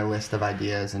pull up my list of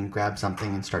ideas and grab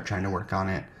something and start trying to work on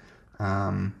it.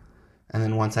 And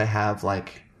then once I have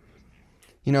like,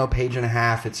 a page and a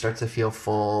half, it starts to feel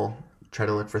full. Try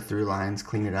to look for through lines,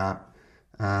 clean it up.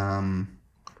 And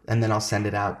then I'll send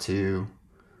it out to,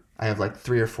 I have like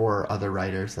 3 or 4 other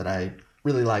writers that I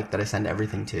really like that I send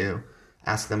everything to.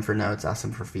 Ask them for notes, ask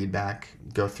them for feedback,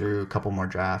 go through a couple more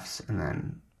drafts, and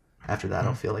then after that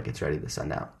I'll feel like it's ready to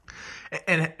send out.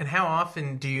 And how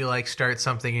often do you like start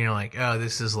something and you're like, oh,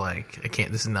 this is like,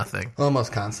 this is nothing?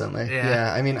 Almost constantly.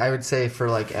 Yeah. I mean, I would say for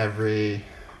like everything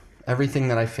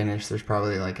that I finish, there's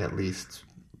probably like at least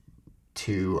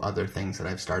 2 other things that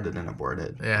I've started and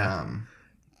aborted. Yeah.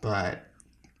 But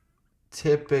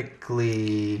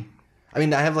typically, I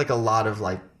mean, I have like a lot of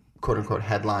like quote unquote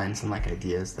headlines and like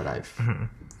ideas that I've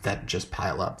that just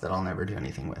pile up that I'll never do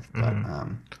anything with.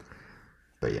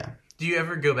 But yeah. Do you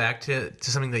ever go back to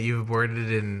something that you've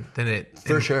aborted and then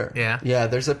sure. Yeah. Yeah.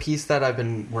 There's a piece that I've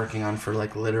been working on for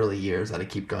like literally years that I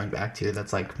keep going back to.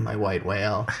 That's like my white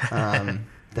whale.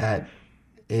 That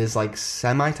is like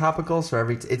semi-topical. So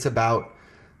it's about,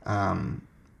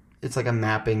 it's like a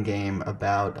mapping game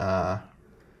about,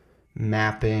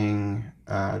 mapping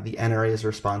the NRA's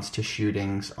response to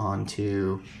shootings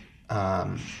onto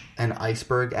an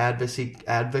iceberg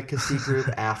advocacy group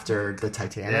after the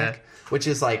Titanic, which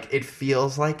is like, it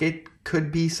feels like it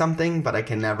could be something, but I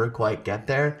can never quite get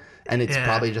there, and it's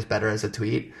probably just better as a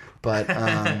tweet. But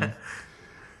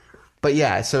but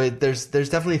yeah, so there's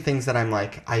definitely things that I'm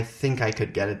like, I think I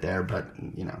could get it there, but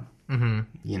you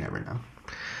never know.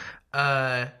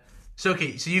 So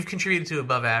you've contributed to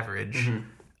Above Average.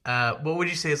 What would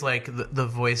you say is like the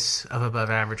voice of Above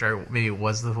Average, or maybe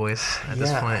was the voice at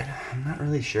this point? I'm not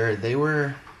really sure. They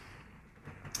were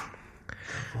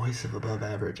the voice of Above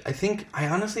Average. I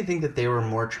honestly think that they were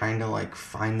more trying to like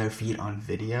find their feet on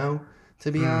video,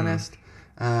 to be honest.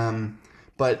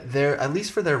 But they're, at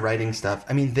least for their writing stuff,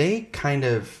 I mean, they kind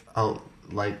of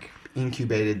like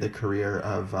incubated the career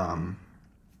of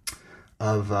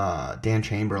Dan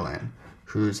Chamberlain,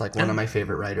 who's like one of my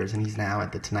favorite writers, and he's now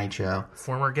at The Tonight Show.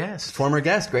 Former guest,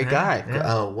 great guy. Yeah.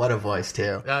 Oh, what a voice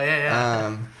too. Oh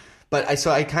yeah. But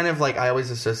I kind of like, I always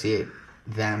associate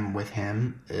them with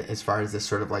him as far as this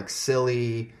sort of like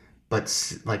silly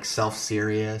but like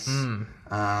self-serious,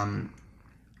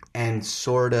 and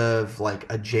sort of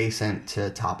like adjacent to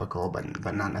topical,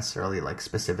 but not necessarily like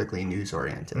specifically news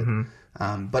oriented.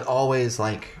 But always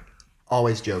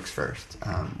jokes first,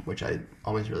 which I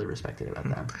always really respected about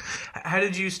them. How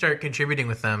did you start contributing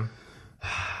with them?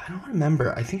 I don't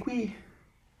remember. I think we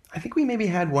maybe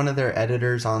had one of their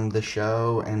editors on the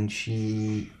show, and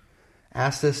she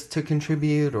asked us to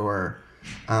contribute, or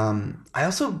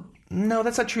no,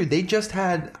 that's not true. They just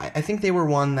had, I think they were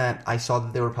one that I saw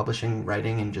that they were publishing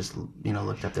writing and just,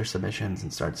 looked up their submissions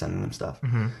and started sending them stuff.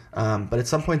 But at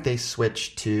some point they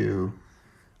switched to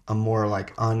a more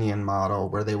like Onion model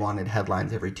where they wanted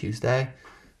headlines every Tuesday.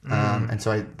 And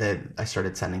so I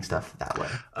started sending stuff that way.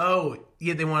 Oh,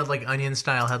 yeah, they wanted like Onion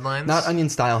style headlines? Not Onion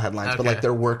style headlines, but like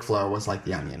their workflow was like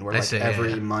the Onion, where like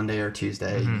every Monday or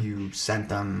Tuesday you sent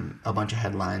them a bunch of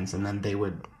headlines, and then they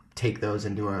would take those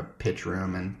into a pitch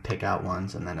room and pick out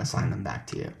ones and then assign them back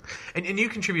to you. And you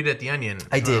contributed at the Onion.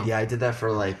 I did, yeah. I did that for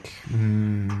like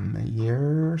a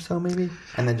year or so maybe,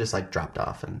 and then just like dropped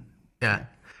off. And yeah.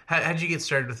 How did you get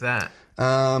started with that?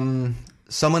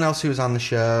 Someone else who was on the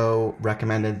show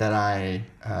recommended that I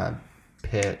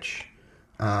pitch,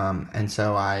 and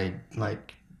so I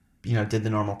did the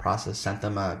normal process, sent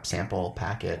them a sample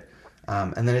packet,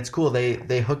 and then it's cool.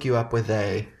 They hook you up with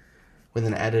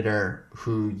an editor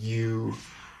who you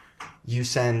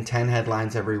send 10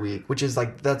 headlines every week, which is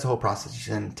like, that's the whole process.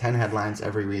 You send 10 headlines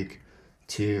every week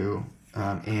to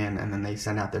and then they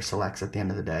send out their selects at the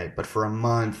end of the day. But for a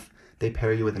month, they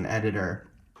pair you with an editor,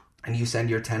 and you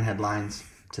send your 10 headlines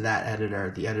to that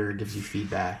editor. The editor gives you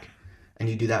feedback, and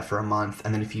you do that for a month.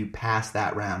 And then if you pass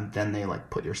that round, then they like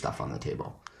put your stuff on the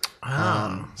table.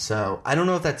 So I don't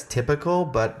know if that's typical,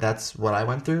 but that's what I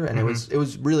went through. And it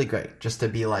was really great just to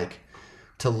be like,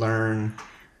 to learn,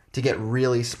 to get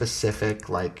really specific,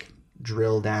 like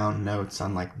drill down notes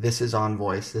on like, this is on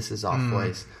voice, this is off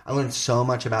voice. I learned so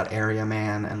much about Area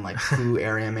Man and like who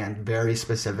Area Man very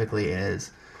specifically is.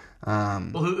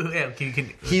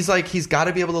 He's got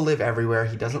to be able to live everywhere.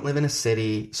 He doesn't live in a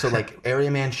city. So like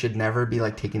Area Man should never be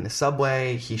like taking the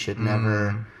subway. He should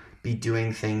never be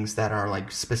doing things that are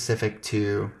like specific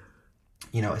to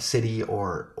a city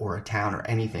or a town or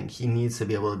anything. He needs to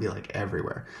be able to be like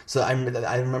everywhere. So I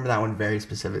remember that one very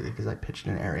specifically because I pitched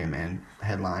an Area Man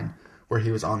headline where he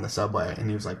was on the subway and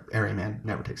he was like, Area Man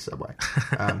never takes the subway.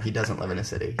 He doesn't live in a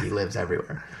city. He lives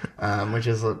everywhere, which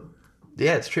is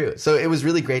yeah, it's true. So it was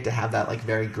really great to have that like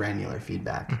very granular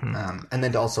feedback, and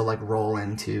then to also like roll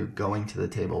into going to the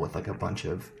table with like a bunch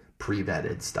of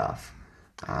pre-vetted stuff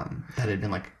that had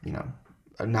been like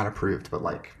not approved, but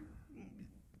like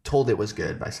told it was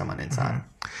good by someone inside.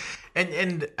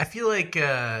 And I feel like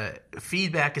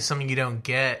feedback is something you don't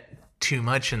get too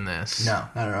much in this. No,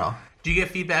 not at all. Do you get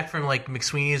feedback from like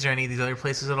McSweeney's or any of these other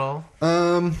places at all?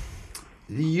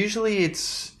 Usually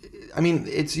it's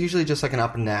usually just like an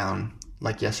up and down,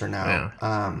 like yes or no.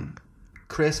 Yeah.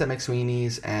 Chris at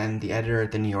McSweeney's and the editor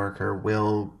at the New Yorker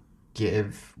will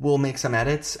make some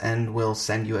edits and will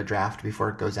send you a draft before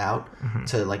it goes out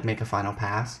to like make a final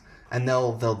pass, and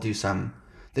they'll do some.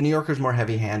 The New Yorker's more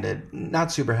heavy-handed, not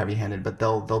super heavy-handed, but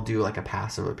they'll do like a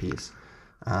pass of a piece,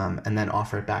 and then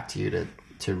offer it back to you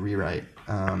to rewrite.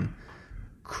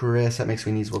 Chris at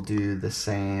McSweeney's will do the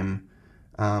same,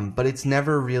 but it's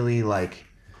never really like,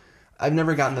 I've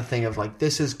never gotten the thing of like,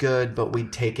 this is good, but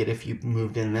we'd take it if you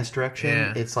moved in this direction.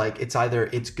 Yeah. It's like, it's either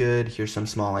it's good, here's some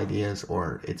small ideas,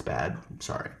 or it's bad,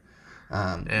 sorry.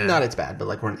 Not it's bad, but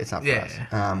like it's not for us.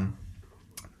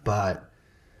 But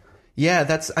yeah,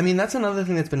 that's another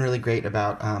thing that's been really great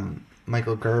about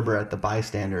Michael Gerber at The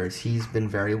Bystanders. He's been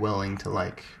very willing to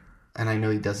like, and I know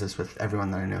he does this with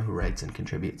everyone that I know who writes and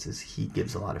contributes, is he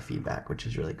gives a lot of feedback, which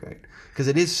is really great. Because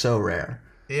it is so rare.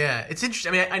 Yeah, it's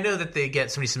interesting. I mean, I know that they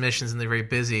get so many submissions and they're very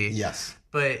busy. Yes.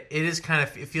 But it is kind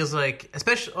of, it feels like,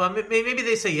 especially, well, maybe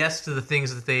they say yes to the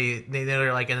things that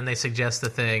they're like, and then they suggest the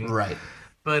thing. Right.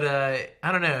 But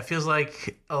I don't know. It feels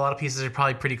like a lot of pieces are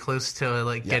probably pretty close to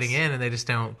like getting in, and they just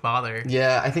don't bother.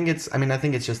 Yeah, I think it's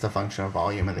just a function of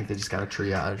volume. I think they just got to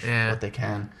triage what they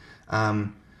can.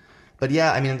 But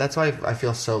yeah, I mean, that's why I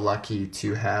feel so lucky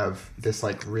to have this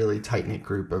like really tight knit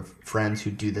group of friends who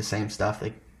do the same stuff.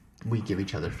 Like, we give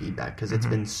each other feedback because it's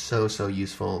been so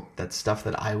useful. That stuff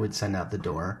that I would send out the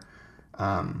door,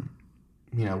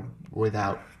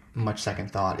 without much second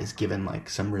thought, is given like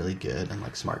some really good and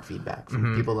like smart feedback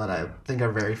from people that I think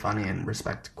are very funny and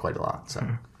respect quite a lot. So,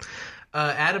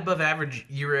 at Above Average,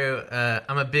 you wrote,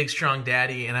 "I'm a big strong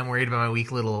daddy and I'm worried about my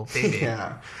weak little baby."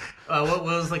 Yeah. What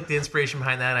was like the inspiration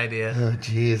behind that idea? Oh,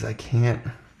 geez, I can't.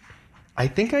 I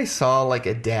think I saw like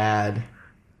a dad.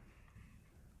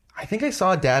 I think I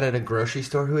saw a dad at a grocery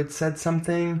store who had said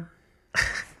something.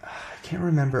 I can't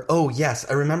remember. Oh, yes.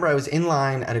 I remember I was in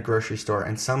line at a grocery store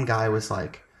and some guy was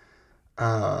like,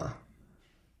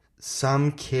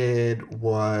 some kid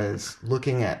was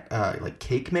looking at like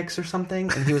cake mix or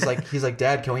something. And he's like,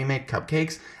 Dad, can we make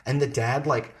cupcakes? And the dad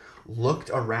like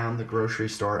looked around the grocery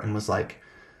store and was like,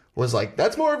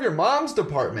 that's more of your mom's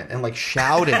department, and like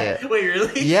shouted it. Wait,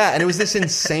 really? Yeah, and it was this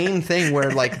insane thing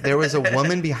where like there was a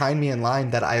woman behind me in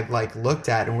line that I like looked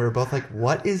at, and we were both like,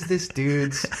 what is this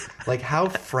dude's, like, how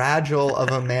fragile of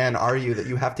a man are you that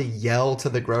you have to yell to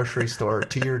the grocery store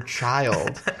to your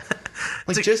child?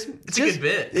 Like, it's a good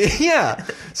bit. Yeah.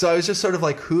 So I was just sort of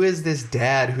like, who is this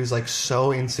dad who's like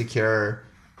so insecure?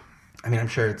 I mean, I'm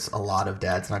sure it's a lot of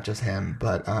dads, not just him,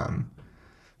 but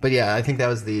yeah, I think that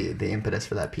was the impetus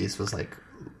for that piece, was like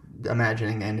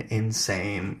imagining an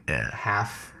insane,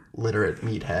 half literate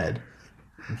meathead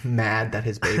mad that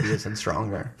his baby isn't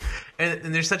stronger.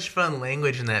 And there's such fun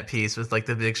language in that piece with like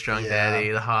the big strong daddy,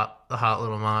 the hot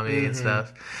little mommy and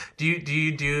stuff. Do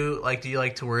you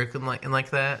like to work in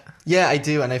like that? Yeah, I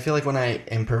do, and I feel like when I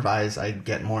improvise, I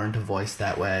get more into voice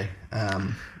that way.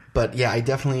 But yeah, I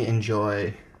definitely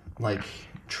enjoy like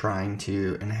trying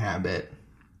to inhabit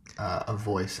a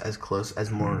voice as closely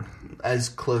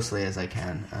as I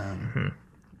can.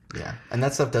 Yeah, and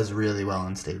that stuff does really well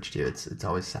on stage too. It's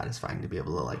always satisfying to be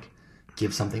able to like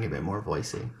give something a bit more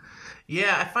voicey.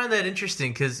 Yeah, I find that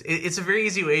interesting because it's a very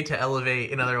easy way to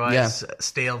elevate an otherwise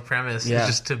stale premise,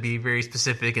 just to be very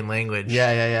specific in language.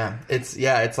 Yeah.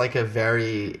 It's like a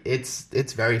very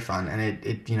it's very fun, and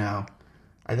it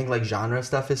I think like genre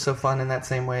stuff is so fun in that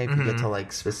same way. If you get to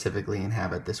like specifically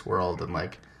inhabit this world and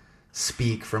like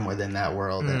speak from within that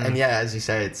world, and yeah, as you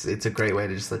say, it's a great way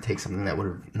to just like take something that would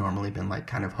have normally been like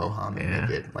kind of ho-hum and make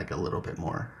it like a little bit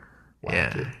more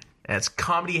wacky. Yeah. It's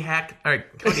comedy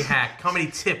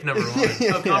tip number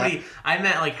one. Comedy. I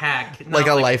meant like hack, like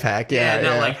a life hack.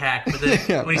 Not like hack. But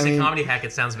then when you say comedy hack,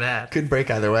 it sounds bad. Could break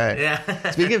either way.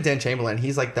 Yeah. Speaking of Dan Chamberlain,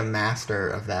 he's like the master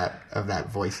of that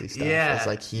voicey stuff. Yeah. It's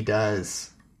like he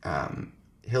does.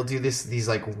 He'll do these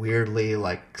like weirdly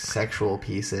like sexual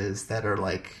pieces that are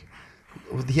like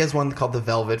He has one called "The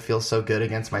Velvet Feels So Good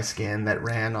Against My Skin" that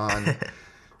ran on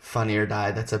Funny or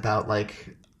Die. That's about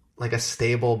like a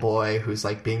stable boy who's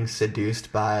like being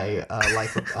seduced by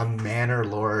like a manor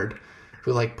lord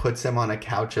who like puts him on a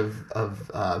couch of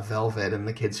velvet, and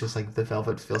the kid's just like, "The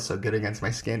velvet feels so good against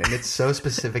my skin," and it's so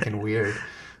specific and weird.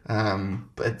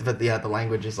 But yeah, the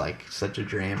language is like such a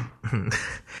dream.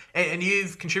 And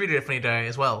you've contributed to Funny Die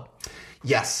as well.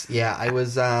 Yes, yeah, I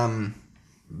was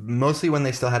mostly when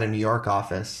they still had a New York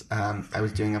office. I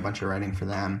was doing a bunch of writing for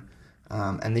them,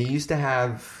 and they used to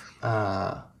have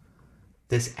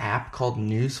this app called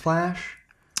Newsflash.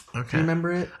 Okay. Do you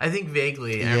remember it? I think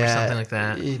vaguely. I remember something like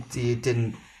that. It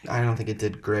didn't. I don't think it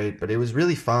did great, but it was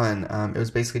really fun. It was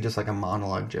basically just like a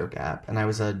monologue joke app, and I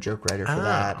was a joke writer for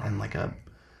that, and like a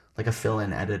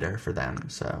fill-in editor for them.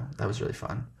 So that was really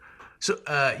fun. So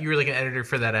you were like an editor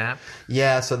for that app?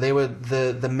 Yeah. So they would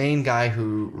the main guy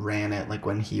who ran it. Like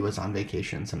when he was on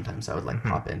vacation, sometimes I would like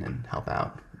pop in and help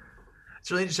out.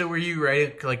 So were you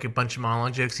writing like a bunch of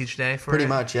monologue jokes each day for Pretty it?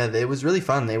 much, yeah. It was really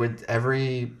fun. They would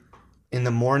in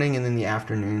the morning and in the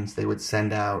afternoons, they would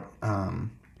send out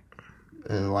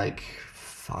like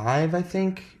 5, I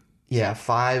think. Yeah,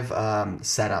 5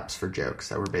 setups for jokes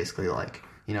that were basically like,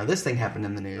 this thing happened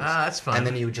in the news. Ah, that's fun. And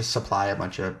then you would just supply a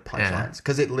bunch of punchlines.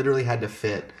 Because it literally had to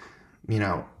fit,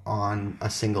 on a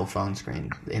single phone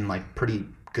screen in like pretty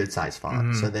good size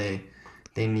font. Mm-hmm. So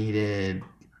they needed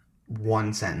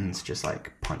one sentence, just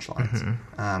like punchlines.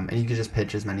 Mm-hmm. And you could just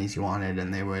pitch as many as you wanted,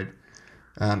 and they would...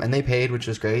 and they paid, which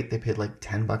was great. They paid like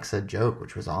 $10 a joke,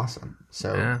 which was awesome.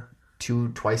 So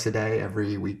twice a day,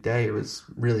 every weekday. It was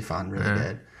really fun, really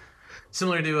good.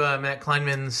 Similar to Matt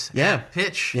Kleinman's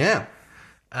Pitch. Yeah.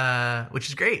 Which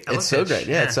is great. It's so great.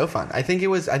 Yeah, it's so fun. I think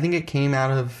it came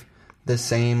out of the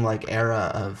same like era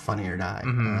of Funny or Die.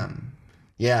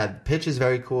 Mm-hmm. Pitch is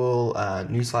very cool.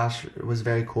 Newsflash was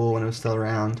very cool when it was still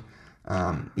around.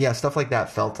 Stuff like that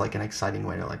felt like an exciting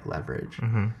way to like leverage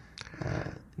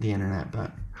the internet.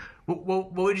 But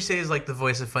what would you say is like the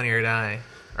voice of Funny or Die?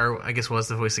 Or I guess was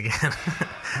the voice again?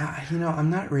 I'm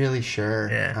not really sure.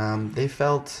 Yeah. They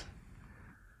felt...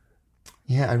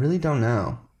 Yeah, I really don't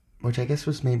know. Which I guess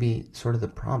was maybe sort of the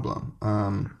problem.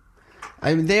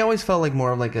 They always felt like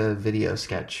more of like a video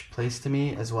sketch place to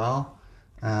me as well.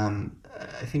 I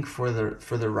think for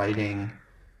the writing,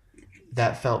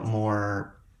 that felt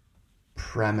more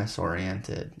premise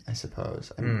oriented, I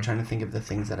suppose. I'm trying to think of the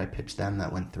things that I pitched them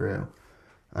that went through.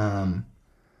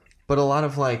 But a lot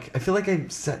of like, I feel like I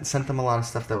sent them a lot of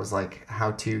stuff that was like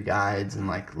how-to guides and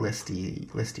like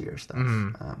listier stuff.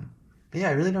 But yeah,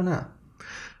 I really don't know.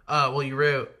 Well, you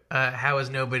wrote, how has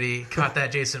nobody caught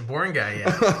that Jason Bourne guy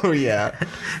yet? Oh, yeah.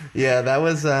 Yeah, that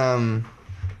was... I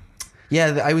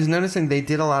was noticing they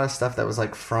did a lot of stuff that was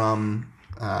like from...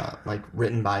 like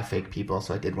written by fake people.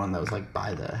 So I did one that was like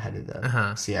by the head of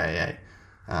the CIA.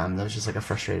 That was just like a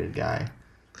frustrated guy.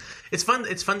 It's fun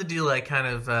to do like kind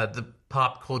of the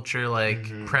pop culture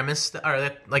like premise, or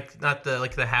that like not the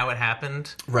like the how it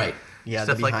happened. Right. Yeah,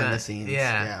 stuff the behind like that. the scenes.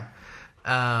 Yeah.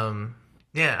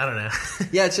 Yeah, I don't know.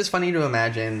 Yeah, it's just funny to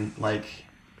imagine, like,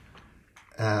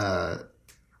 I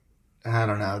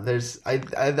don't know.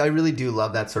 I really do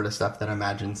love that sort of stuff that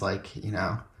imagines, like,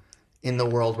 in the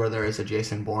world where there is a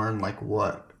Jason Bourne, like,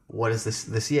 what is this?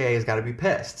 The CIA has got to be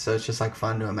pissed. So it's just, like,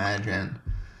 fun to imagine.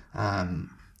 One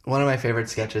of my favorite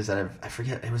sketches that I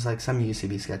forget, it was, like, some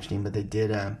UCB sketch team, but they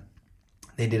did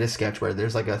a sketch where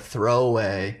there's, like, a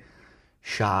throwaway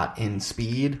shot in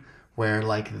Speed where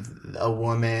like a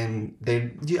woman,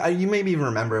 you maybe even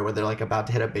remember it, where they're like about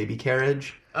to hit a baby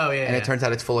carriage. Oh yeah, and it turns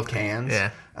out it's full of cans.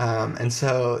 Yeah, and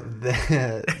so this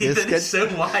sketch, is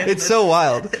so wild. It's so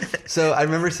wild. So I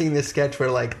remember seeing this sketch where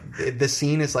like the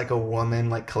scene is like a woman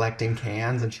like collecting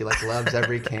cans, and she like loves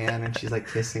every can, and she's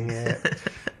like kissing it,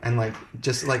 and like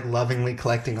just like lovingly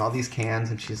collecting all these cans,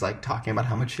 and she's like talking about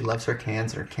how much she loves her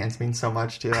cans, and her cans mean so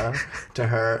much to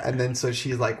her, and then so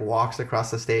she like walks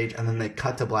across the stage, and then they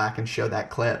cut to black and show that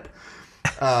clip.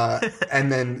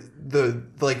 And then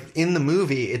in the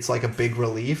movie it's like a big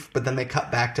relief, but then they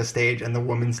cut back to stage and the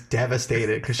woman's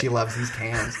devastated because she loves these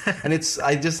cans. And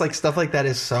I just like stuff like that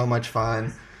is so much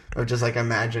fun, of just like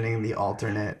imagining the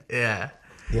alternate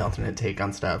take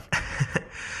on stuff.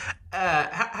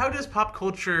 How does pop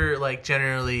culture like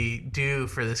generally do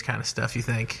for this kind of stuff, you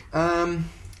think?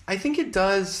 I think it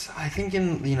does. I think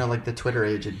in like the Twitter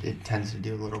age it tends to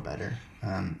do a little better.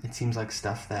 It seems like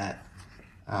stuff that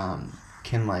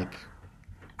can like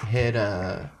hit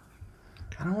I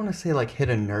don't want to say like hit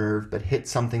a nerve, but hit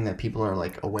something that people are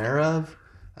like aware of,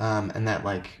 and that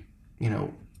like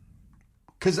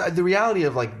because the reality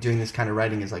of like doing this kind of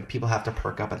writing is like people have to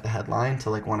perk up at the headline to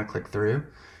like want to click through,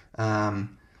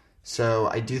 So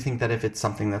I do think that if it's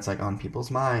something that's like on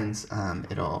people's minds,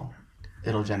 it'll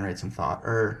generate some thought.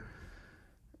 Or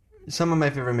some of my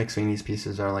favorite McSweeney's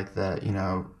pieces are like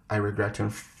I regret to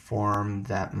inform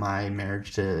that my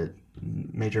marriage to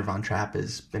Major Von Trapp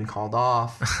has been called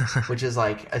off, which is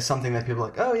like something that people are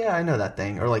like, oh yeah, I know that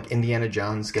thing. Or like Indiana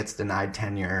Jones gets denied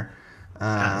tenure.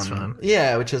 That's fun.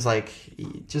 Yeah, which is like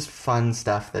just fun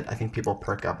stuff that I think people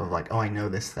perk up of like, oh, I know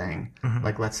this thing. Mm-hmm.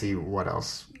 Like, let's see what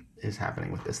else is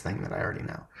happening with this thing that I already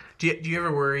know. Do you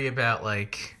ever worry about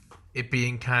like it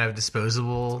being kind of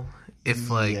disposable if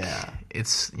like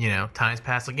it's times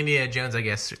pass? Like Indiana Jones, I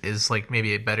guess, is like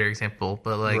maybe a better example,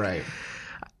 but like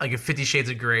like a 50 Shades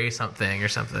of Grey or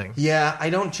something. Yeah,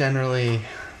 I don't generally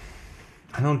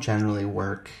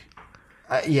work.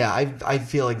 I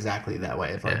feel exactly that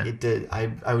way. If like it did,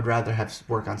 I would rather have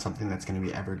work on something that's going to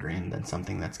be evergreen than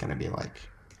something that's going to be like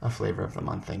a flavor of the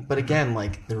month thing. But again,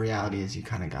 like the reality is, you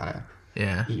kind of gotta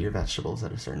eat your vegetables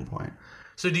at a certain point.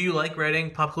 So, do you like writing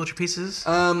pop culture pieces?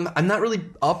 I'm not really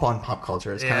up on pop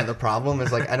culture. It's kind of the problem.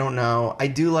 Is like I don't know. I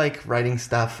do like writing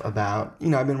stuff about.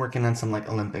 I've been working on some like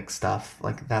Olympic stuff.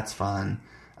 Like that's fun.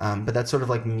 But that's sort of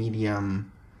like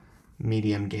medium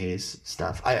gaze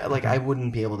stuff. I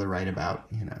wouldn't be able to write about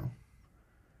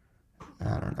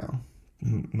I don't know,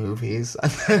 movies.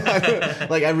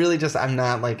 Like I really I'm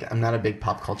not a big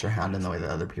pop culture hound in the way that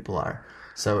other people are.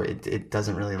 So it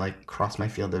doesn't really like cross my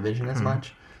field of vision as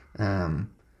much.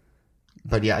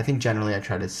 But yeah, I think generally I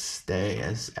try to stay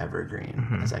as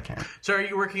evergreen as I can. So are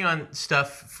you working on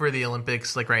stuff for the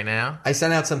Olympics like right now? I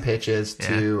sent out some pitches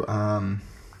to I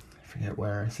forget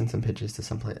where. I sent some pitches to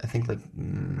some place. I think like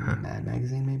Mad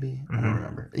Magazine maybe. I don't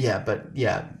remember. Yeah, but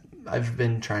yeah, I've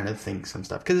been trying to think some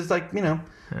stuff because it's like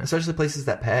especially places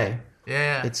that pay.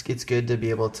 Yeah, it's good to be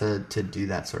able to do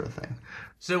that sort of thing.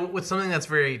 So with something that's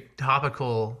very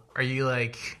topical, are you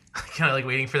like kind of like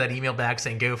waiting for that email back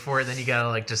saying go for it, then you gotta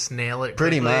like just nail it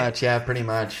quickly? Pretty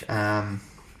much.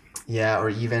 Or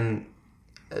even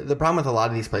the problem with a lot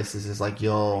of these places is like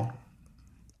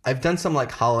I've done some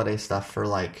like holiday stuff for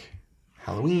like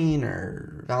Halloween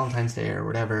or Valentine's Day or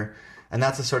whatever, and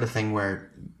that's the sort of thing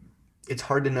where it's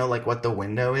hard to know like what the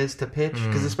window is to pitch,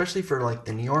 because especially for like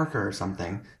the New Yorker or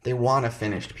something, they want a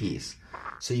finished piece,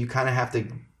 so you kind of have to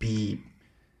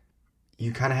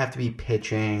be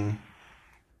pitching,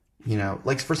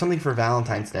 like for something for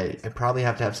Valentine's Day, I probably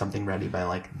have to have something ready by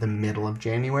like the middle of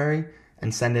January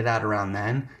and send it out around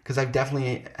then, because I've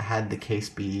definitely had the case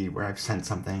be where I've sent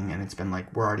something and it's been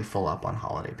like, we're already full up on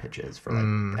holiday pitches for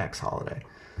like X holiday.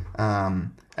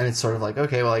 And it's sort of like,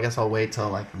 okay, well, I guess I'll wait till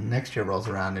like next year rolls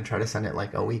around and try to send it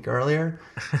like a week earlier.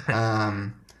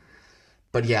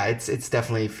 But yeah, it's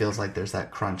definitely feels like there's that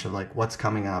crunch of like, what's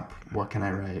coming up? What can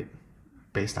I write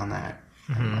based on that?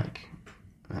 And like,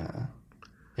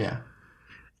 yeah.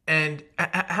 And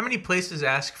how many places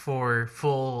ask for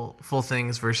full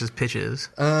things versus pitches?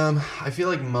 I feel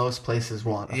like most places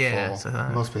want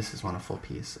a full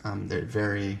piece.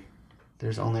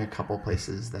 There's only a couple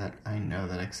places that I know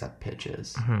that accept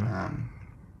pitches.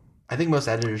 I think most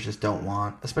editors just don't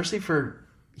want, especially for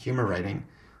humor writing,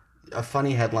 a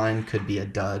funny headline could be a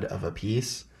dud of a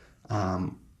piece,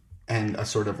 and a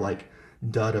sort of like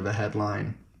dud of a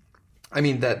headline. I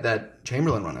mean, that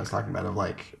Chamberlain one I was talking about of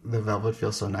like, the velvet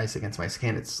feels so nice against my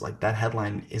skin. It's like that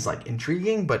headline is like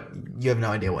intriguing, but you have no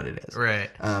idea what it is. Right.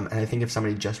 And I think if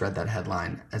somebody just read that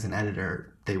headline as an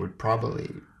editor, they would probably,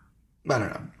 I don't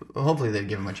know, hopefully they'd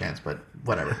give him a chance, but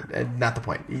whatever. Not the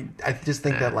point. I just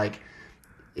think that like,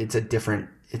 it's a different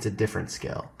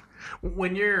skill.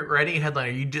 When you're writing a headline,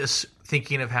 are you just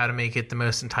thinking of how to make it the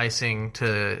most enticing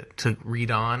to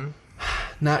read on?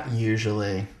 Not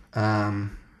usually.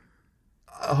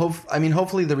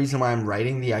 Hopefully the reason why I'm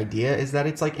writing the idea is that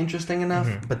it's like interesting enough,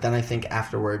 but then I think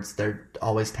afterwards there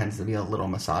always tends to be a little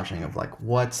massaging of like,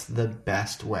 what's the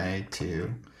best way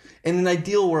to... In an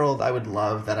ideal world, I would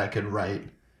love that I could write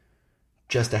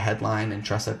just a headline and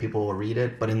trust that people will read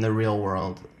it, but in the real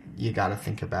world, you got to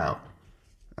think about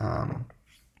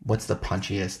what's the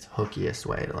punchiest, hookiest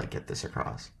way to like get this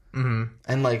across. And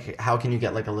like, how can you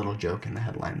get like a little joke in the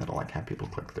headline that'll like have people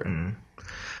click through?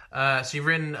 So you've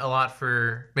written a lot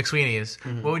for McSweeney's.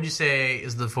 What would you say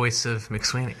is the voice of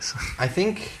McSweeney's? I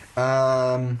think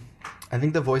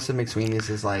the voice of McSweeney's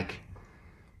is like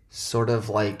sort of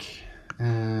like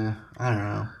I don't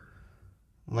know,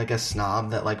 like a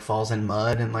snob that like falls in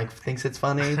mud and like thinks it's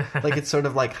funny. Like it's sort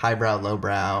of like highbrow,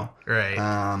 lowbrow. Right.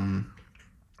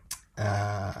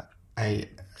 I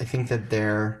think that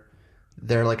they're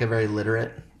like a very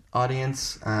literate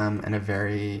audience, and a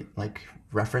very like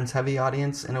reference heavy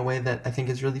audience in a way that I think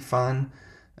is really fun.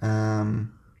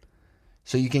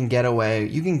 So you can get away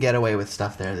with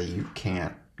stuff there that you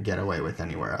can't get away with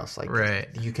anywhere else. Like,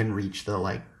 you can reach the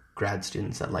like grad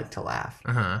students that like to laugh.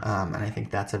 And I think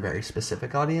that's a very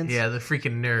specific audience. Yeah, the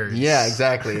freaking nerds. Yeah,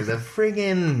 exactly. The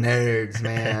freaking nerds,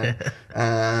 man.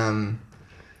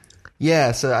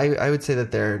 Yeah, so I would say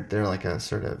that they're like a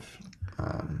sort of,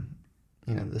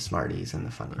 the smarties and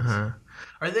the funnies.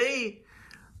 Are they?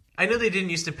 I know they didn't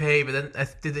used to pay, but then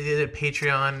did they did a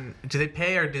Patreon? Do they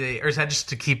pay, or is that just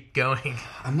to keep going?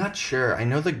 I'm not sure. I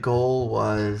know the goal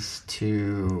was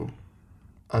to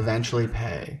eventually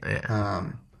pay.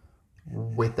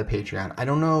 With the Patreon. I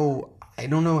don't know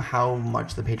how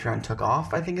much the Patreon took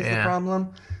off, I think is the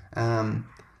problem. I'm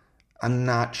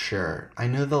not sure. I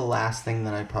know the last thing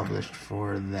that I published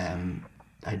for them,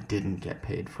 I didn't get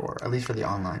paid for, at least for the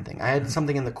online thing. I had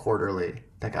something in the quarterly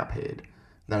that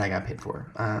I got paid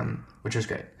for, which was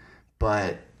great.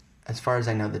 But as far as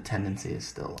I know, the tendency is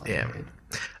still unpaid.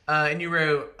 And you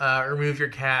wrote, remove your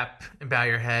cap and bow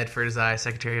your head for his eye,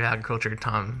 Secretary of Agriculture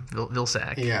Tom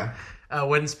Vilsack. Yeah.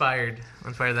 What inspired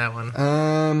that one?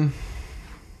 I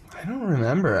don't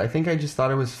remember. I think I just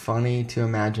thought it was funny to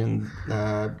imagine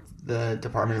the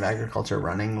Department of Agriculture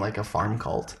running like a farm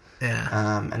cult.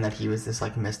 Yeah. And that he was this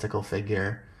like mystical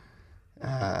figure.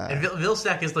 And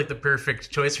Vilsack is like the perfect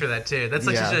choice for that too. That's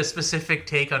like such a specific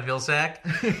take on Vilsack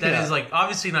that is like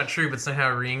obviously not true, but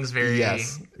somehow rings very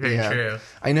true.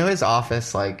 I know his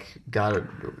office like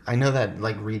I know that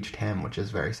like reached him, which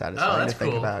is very satisfying to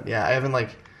think about. Yeah, I haven't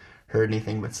like heard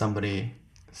anything, but somebody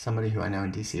who I know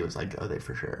in DC was like, oh, they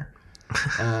for sure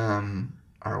are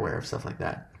aware of stuff like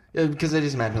that. Yeah, because I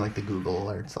just imagine like the Google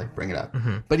alerts like bring it up.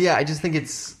 But yeah, I just think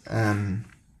it's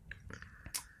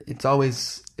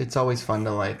always fun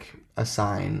to like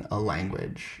assign a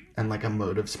language and like a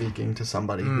mode of speaking to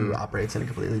somebody who operates in a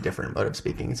completely different mode of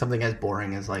speaking. Something as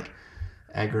boring as like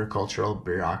agricultural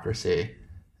bureaucracy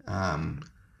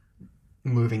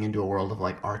moving into a world of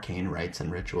like arcane rites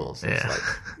and rituals. It's like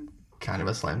kind of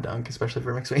a slam dunk, especially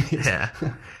for McSweeney's. Yeah.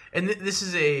 And this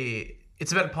is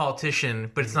it's about a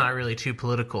politician, but it's not really too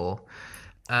political.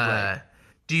 Right.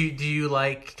 Do you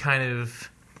like kind of,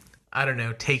 I don't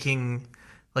know, taking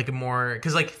like a more,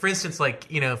 because like for instance, like,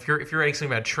 you know, if you're writing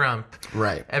something about Trump,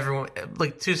 right, everyone,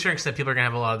 like to a certain extent, people are gonna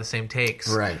have a lot of the same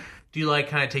takes, right? Do you like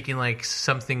kind of taking like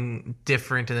something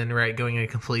different and then going in a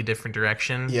completely different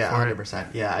direction? Yeah,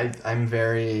 100%. Yeah, I've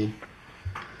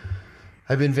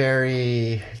been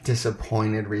very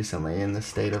disappointed recently in the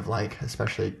state of like,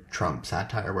 especially Trump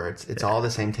satire, where it's all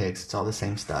the same takes, it's all the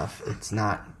same stuff, it's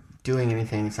not doing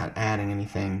anything, it's not adding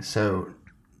anything. So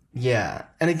yeah,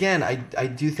 and again, I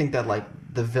do think that like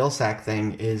the Vilsack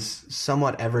thing is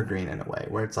somewhat evergreen in a way,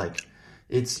 where it's like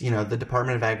it's, you know, the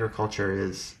Department of Agriculture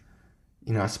is,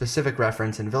 you know, a specific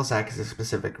reference, and Vilsack is a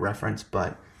specific reference,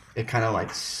 but it kind of like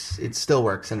it still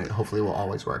works, and it hopefully will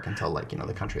always work until like, you know,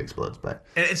 the country explodes. But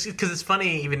and it's because it's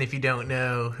funny even if you don't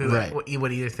know who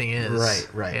what either thing is.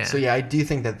 Right. Yeah. So yeah, I do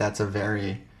think that that's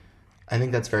very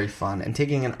fun, and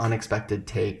taking an unexpected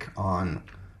take on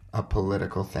a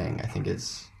political thing, I think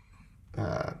is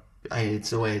it's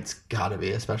the way it's got to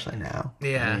be, especially now.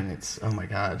 Yeah. I mean, it's, oh my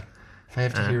god, if I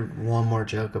have to hear one more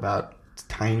joke about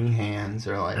tiny hands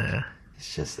or like.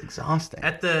 It's just exhausting.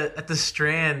 At the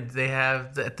Strand, they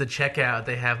have at the checkout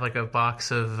they have like a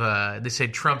box of they say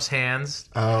Trump's hands.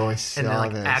 Oh, I saw and they're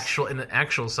like this. in the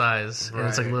actual size, and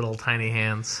it's like little tiny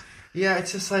hands. Yeah,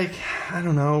 it's just like, I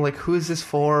don't know, like, who is this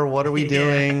for? What are we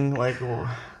doing? Like,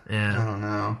 I don't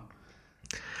know.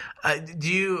 Do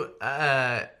you?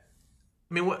 I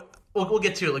mean, what? We'll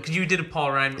get to it because you did a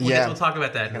Paul Ryan. We'll talk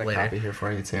about that later. I got a copy here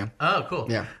for you too. Oh, cool.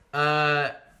 Yeah.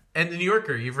 And the New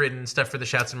Yorker, you've written stuff for the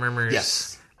Shouts and Murmurs.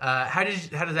 Yes. How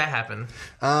did that happen?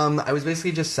 I was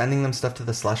basically just sending them stuff to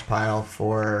the slush pile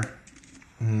for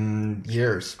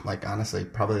years. Like, honestly,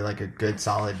 probably like a good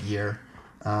solid year.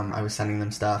 I was sending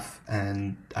them stuff,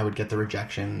 and I would get the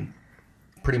rejection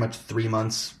pretty much 3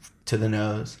 months to the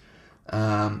nose.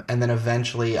 And then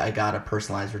eventually I got a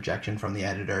personalized rejection from the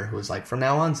editor who was like, from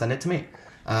now on, send it to me.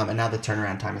 And now the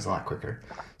turnaround time is a lot quicker.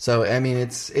 So, I mean,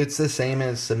 it's the same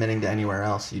as submitting to anywhere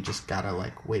else. You just gotta,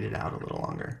 like, wait it out a little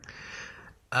longer.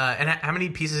 And how many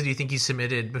pieces do you think you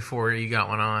submitted before you got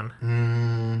one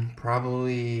on?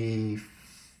 Probably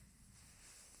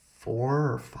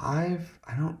 4 or 5.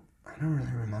 I don't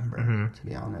really remember, to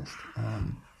be honest.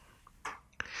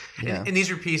 Yeah. And these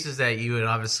are pieces that you had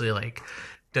obviously, like,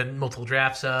 done multiple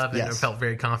drafts of and felt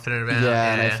very confident about.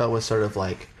 Yeah, and I felt was sort of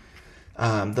like...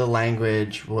 the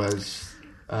language was,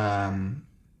 I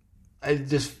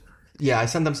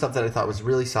sent them stuff that I thought was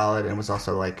really solid and was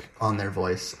also like on their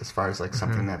voice as far as like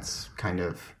something that's kind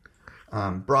of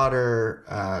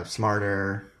broader,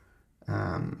 smarter,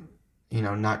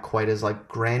 not quite as like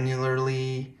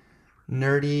granularly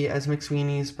nerdy as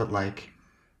McSweeney's, but like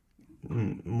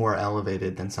more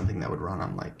elevated than something that would run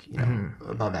on like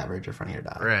above average or Funny or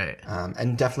Die, right?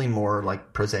 And definitely more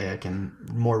like prosaic and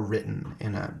more written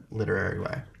in a literary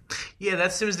way. Yeah,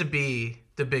 that seems to be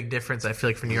the big difference. I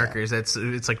feel like for New Yorkers, it's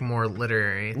like more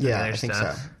literary. Than I think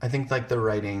so. I think like the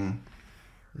writing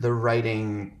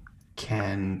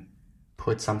can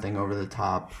put something over the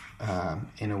top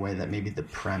in a way that maybe the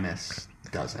premise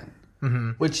doesn't.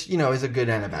 Which, is a good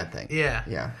and a bad thing. Yeah.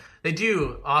 Yeah. They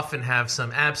do often have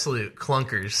some absolute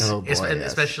clunkers. Oh, boy, yes.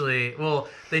 Especially,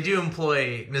 they do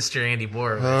employ Mr. Andy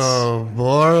Borowitz. Oh,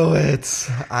 Borowitz.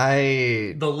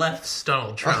 The left's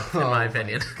Donald Trump, in my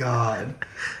opinion. God.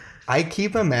 I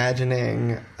keep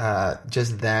imagining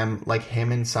just them, like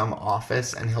him in some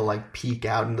office, and he'll like peek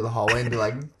out into the hallway and be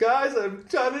like, guys, I've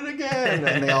done it again.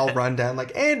 And they all run down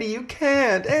like, Andy, you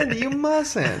can't. Andy, you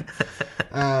mustn't.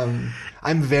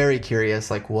 I'm very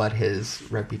curious, like, what his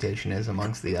reputation is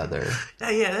amongst the other.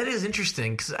 Yeah, that is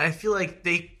interesting, because I feel like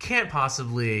they can't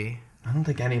possibly... I don't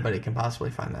think anybody can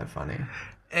possibly find that funny.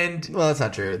 And well, that's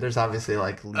not true. There's obviously,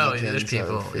 like, legions there's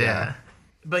people, yeah.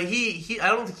 But he I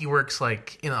don't think he works,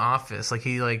 like, in the office. Like,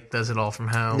 he, like, does it all from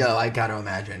home. No, I gotta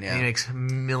imagine, yeah. He makes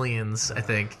millions, I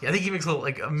think. I think he makes,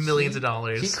 like, millions of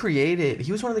dollars.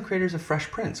 He was one of the creators of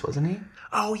Fresh Prince, wasn't he?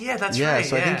 Oh, yeah, that's right.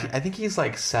 Yeah, so I think he's,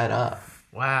 like, set up.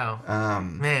 Wow.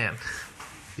 Man.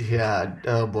 Yeah.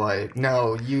 Oh boy.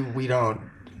 No, we don't.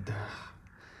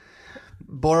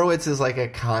 Borowitz is like a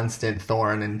constant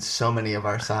thorn in so many of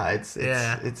our sides.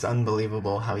 It's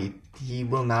unbelievable how he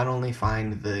will not only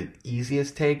find the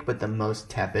easiest take, but the most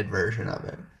tepid version of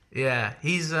it. Yeah.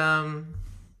 He's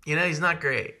he's not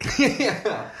great.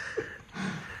 Yeah.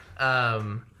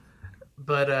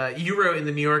 But you wrote in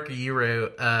the New Yorker,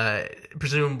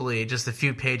 presumably just a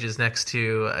few pages next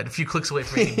to, a few clicks away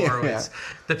from Andy Borowitz,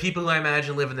 the people who I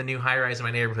imagine live in the new high-rise in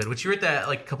my neighborhood, which you wrote that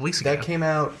like a couple weeks ago. That came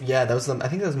out, I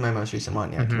think that was my most recent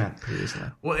one. Yeah, it came out pretty recently.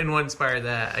 And what inspired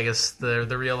that? I guess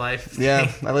the real life thing?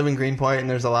 Yeah, I live in Greenpoint, and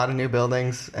there's a lot of new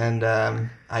buildings, and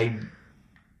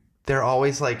they're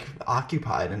always like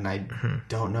occupied, and I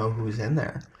don't know who's in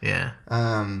there. Yeah.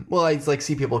 I like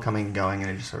see people coming and going,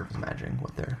 and I just sort of imagining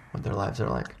what their lives are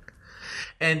like.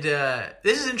 And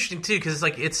this is interesting too, because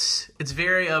it's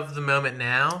very of the moment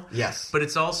now. Yes. But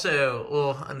it's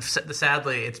also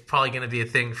sadly, it's probably going to be a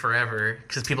thing forever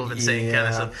because people have been saying kind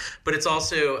of stuff. But it's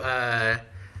also I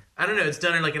don't know. It's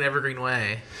done in like an evergreen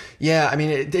way. Yeah, I mean,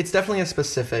 it's definitely a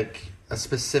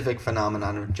specific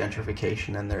phenomenon of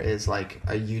gentrification, and there is like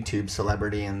a YouTube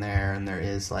celebrity in there, and there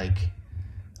is like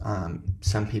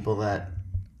some people that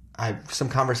some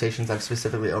conversations I've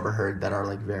specifically overheard that are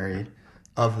like very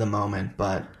of the moment,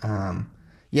 but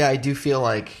I do feel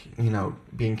like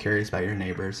being curious about your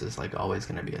neighbors is like always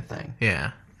going to be a thing.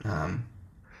 Yeah.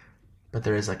 But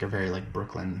there is like a very like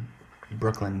Brooklyn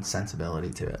sensibility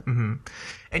to it. Mm-hmm.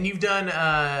 And you've done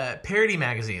parody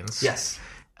magazines. Yes.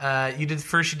 You did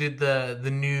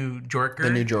the new Jorker.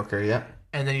 The new Jorker, yeah.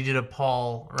 And then you did a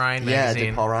Paul Ryan magazine. Yeah, I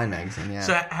did Paul Ryan magazine, yeah.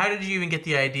 So how did you even get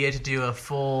the idea to do a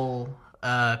full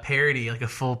parody, like a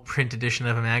full print edition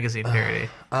of a magazine parody?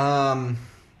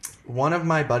 One of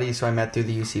my buddies who I met through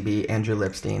the UCB, Andrew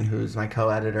Lipstein, who's my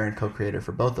co-editor and co-creator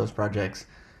for both those projects,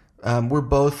 we're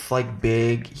both like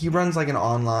big. He runs like an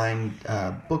online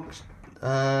book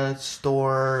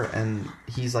store, and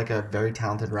he's like a very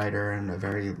talented writer and a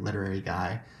very literary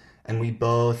guy. And we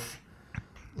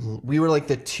were like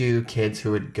the two kids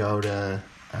who would go to.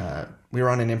 We were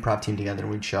on an improv team together,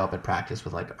 and we'd show up at practice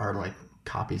with like our like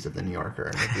copies of the New Yorker,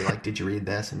 and they'd be like, "Did you read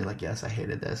this?" And be like, "Yes, I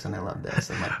hated this, and I love this."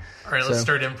 And like, all right, let's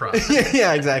start improv.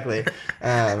 Yeah, exactly.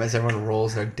 As everyone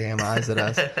rolls their damn eyes at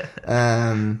us.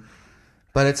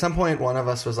 But at some point, one of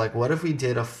us was like, "What if we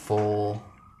did a full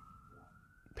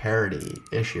parody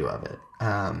issue of it?"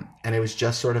 And it was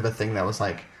just sort of a thing that was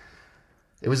like,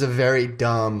 it was a very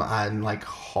dumb and like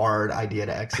hard idea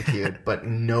to execute, but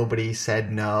nobody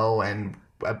said no, and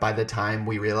by the time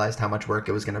we realized how much work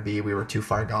it was going to be, we were too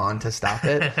far gone to stop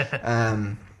it.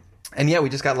 And yeah, we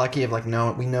just got lucky of like,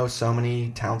 we know so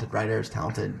many talented writers,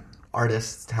 talented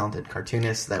artists, talented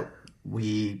cartoonists that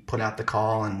we put out the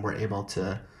call and were able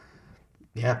to,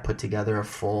 put together a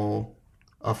full,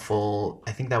 I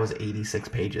think that was 86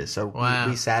 pages. So wow.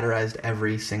 we satirized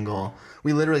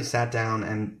we literally sat down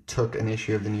and took an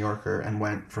issue of the New Yorker and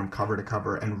went from cover to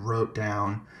cover and wrote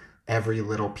down every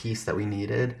little piece that we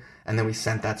needed, and then we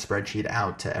sent that spreadsheet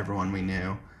out to everyone we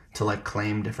knew to like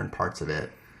claim different parts of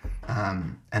it.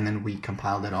 And then we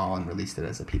compiled it all and released it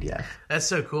as a PDF. That's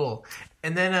so cool.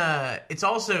 And then it's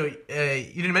also, you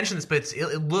didn't mention this, but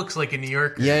it looks like a New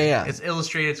Yorker. Yeah. It's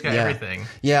illustrated. It's got everything.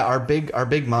 Yeah, our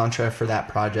big mantra for that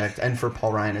project, and for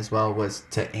Paul Ryan as well, was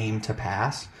to aim to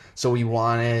pass. So we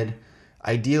wanted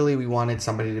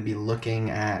somebody to be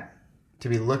looking at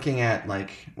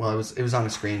like, well, it was on the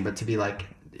screen, but to be like,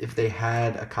 if they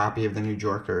had a copy of the New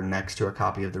Yorker next to a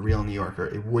copy of the real New Yorker,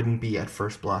 it wouldn't be at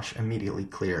first blush immediately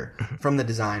clear from the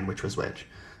design which was which.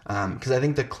 Because I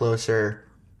think the closer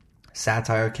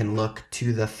satire can look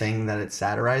to the thing that it's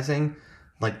satirizing,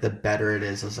 like the better it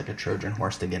is as like a Trojan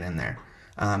horse to get in there.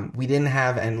 We didn't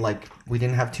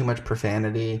have too much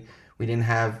profanity. We didn't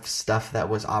have stuff that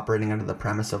was operating under the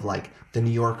premise of like the New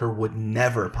Yorker would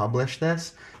never publish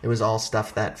this. It was all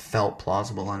stuff that felt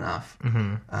plausible enough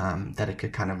that it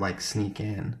could kind of like sneak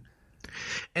in.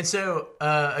 And so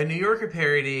a New Yorker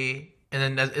parody,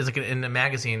 and then is like in a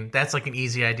magazine. That's like an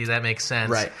easy idea. That makes sense.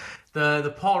 Right.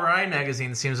 The Paul Ryan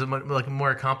magazine seems like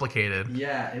more complicated.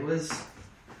 Yeah, it was.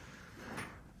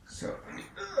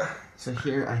 So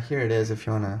here it is if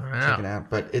you want to check it out.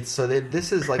 But it's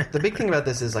this is like the big thing about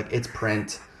this is like it's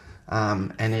print,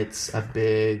 and it's a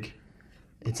big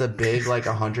like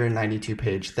 192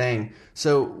 page thing.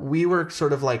 So we were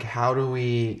sort of like, how do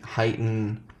we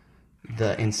heighten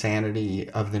the insanity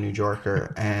of the New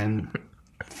Yorker? And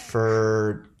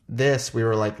for this, we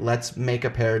were like, let's make a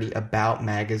parody about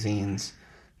magazines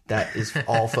that is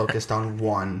all focused on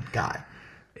one guy.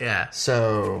 Yeah.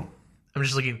 So I'm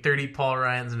just looking 30 Paul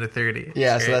Ryans into 30.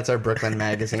 Yeah, so that's our Brooklyn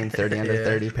Magazine 30 under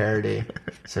 30 parody.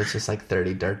 So it's just like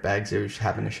 30 dirtbags who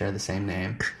happen to share the same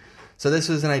name. So this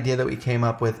was an idea that we came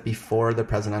up with before the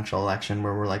presidential election,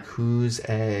 where we're like, who's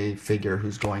a figure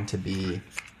who's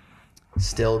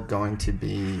still going to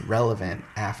be relevant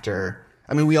after...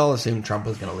 I mean, we all assumed Trump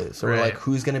was going to lose. So we're like,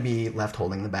 who's going to be left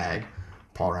holding the bag?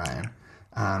 Paul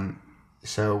Ryan.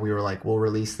 So we were like, we'll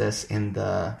release this in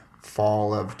the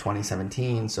fall of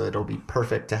 2017, so it'll be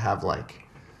perfect to have like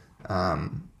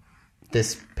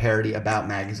this parody about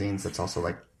magazines that's also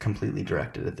like completely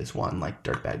directed at this one like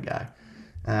dirtbag guy.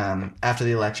 After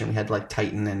the election, we had to like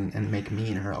tighten and make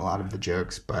meaner a lot of the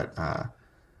jokes, but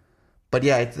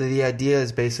yeah, the idea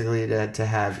is basically to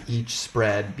have each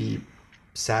spread be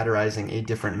satirizing a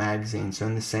different magazine. So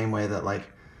in the same way that like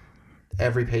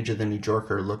every page of the New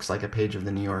Yorker looks like a page of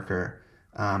the New Yorker,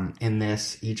 in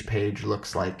this, each page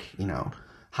looks like, you know,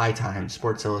 High Times,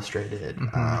 Sports Illustrated,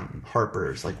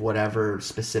 Harper's, like whatever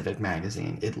specific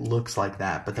magazine. It looks like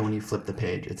that, but then when you flip the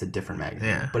page, it's a different magazine.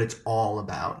 Yeah. But it's all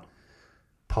about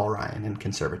Paul Ryan and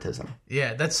conservatism.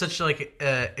 Yeah, that's such like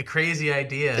a crazy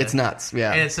idea. It's nuts,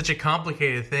 yeah. And it's such a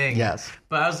complicated thing. Yes.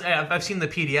 But I've seen the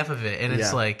PDF of it, and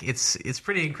it's like, it's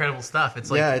pretty incredible stuff.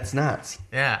 It's like... Yeah, it's nuts.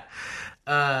 Yeah.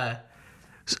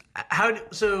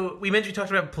 So we mentioned, you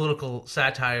talked about political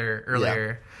satire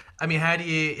earlier. Yeah. I mean, how do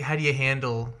you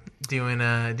handle doing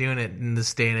it in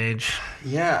this day and age?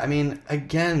 Yeah, I mean,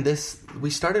 again, we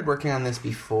started working on this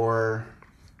before,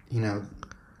 you know,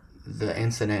 the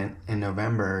incident in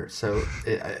November. So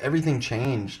everything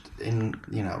changed in,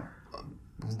 you know,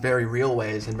 very real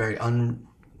ways and very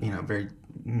very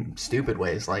stupid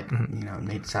ways. Like you know, it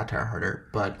made satire harder,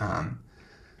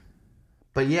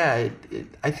 But yeah,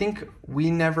 I think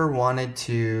we never wanted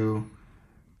to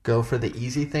go for the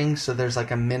easy things. So there's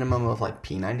like a minimum of like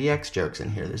P90X jokes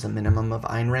in here. There's a minimum of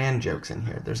Ayn Rand jokes in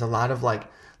here. There's a lot of like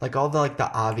all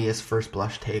the obvious first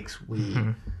blush takes we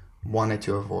wanted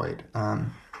to avoid.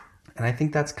 And I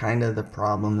think that's kind of the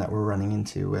problem that we're running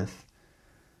into with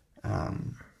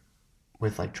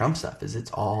like Trump stuff, is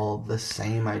it's all the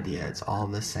same idea. It's all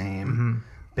the same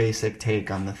basic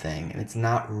take on the thing. And it's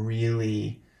not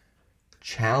really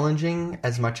challenging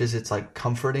as much as it's like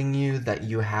comforting you that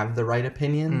you have the right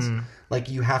opinions. Like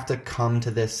you have to come to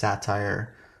this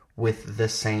satire with the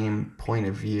same point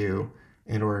of view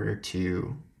in order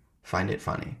to find it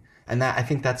funny. And that I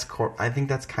think that's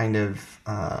kind of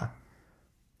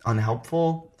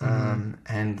unhelpful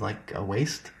and like a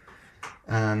waste.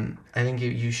 I think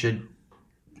you should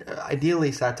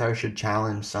ideally satire should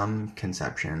challenge some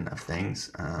conception of things.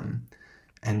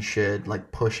 And should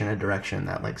like push in a direction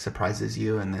that like surprises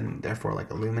you and then therefore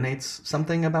like illuminates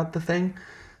something about the thing.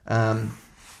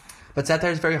 But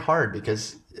satire is very hard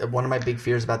because one of my big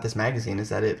fears about this magazine is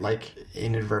that it like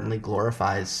inadvertently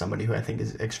glorifies somebody who I think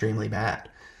is extremely bad.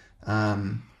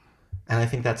 And I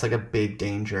think that's like a big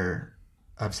danger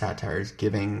of satire, is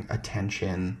giving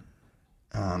attention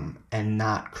and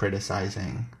not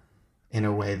criticizing in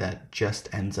a way that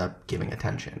just ends up giving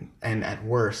attention and at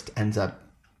worst ends up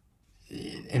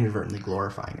inadvertently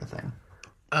glorifying a thing.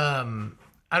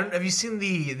 Have you seen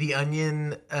the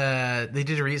Onion? They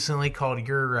did it recently called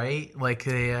 "You're Right." Like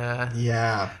they.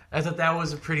 I thought that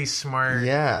was a pretty smart.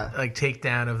 Like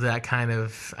takedown of that kind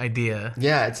of idea.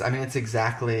 Yeah, it's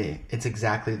exactly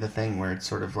the thing where it's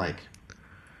sort of like,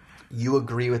 you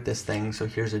agree with this thing, so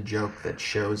here's a joke that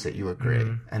shows that you agree,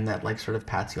 and that like sort of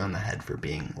pats you on the head for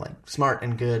being like smart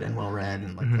and good and well read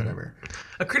and like whatever.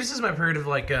 A criticism I've heard of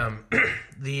like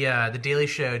the Daily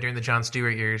Show during the Jon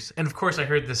Stewart years, and of course I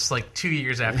heard this like 2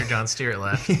 years after Jon Stewart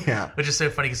left, which is so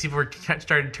funny because people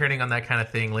started turning on that kind of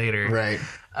thing later, right?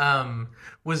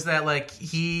 Was that like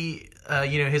he,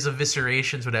 his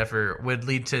eviscerations, whatever, would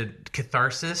lead to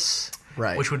catharsis.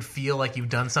 Right. Which would feel like you've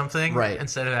done something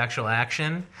instead of actual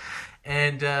action.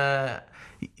 And, I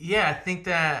think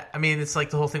that, I mean, it's like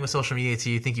the whole thing with social media too.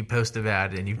 You think you post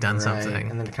about it and you've done something.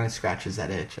 And then it kind of scratches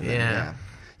that itch. And then,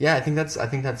 I think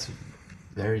that's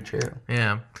very true.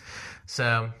 Yeah.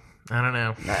 So, I don't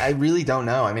know. I really don't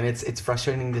know. I mean, it's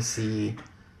frustrating to see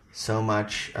so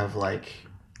much of like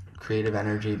creative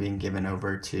energy being given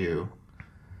over to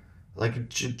like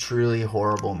truly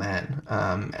horrible men.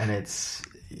 And it's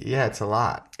a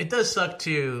lot. It does suck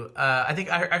too. I think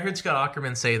I heard Scott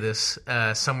Aukerman say this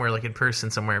somewhere, like in person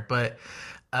somewhere. But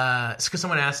it's because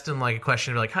someone asked him like a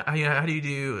question, like, how do you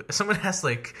do? Someone asked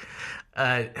like,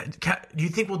 do you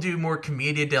think we'll do more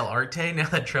Commedia dell'arte now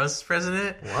that Trump's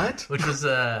president? What? Which was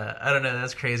I don't know.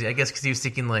 That's crazy. I guess because he was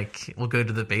thinking like we'll go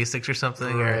to the basics or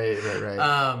something. Right.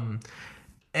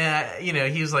 And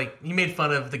he was like, he made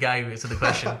fun of the guy who answered the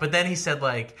question, but then he said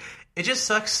like, it just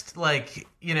sucks, like,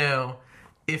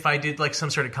 if I did like some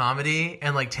sort of comedy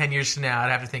and like 10 years from now I'd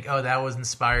have to think, oh, that was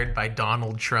inspired by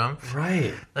Donald Trump.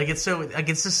 Right. Like it's so like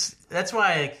it's just, that's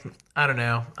why I don't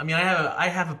know. I mean, I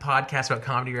have a podcast about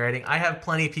comedy writing. I have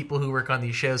plenty of people who work on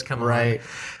these shows come on.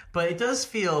 But it does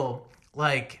feel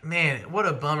like, man, what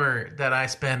a bummer that I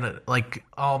spend like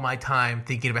all my time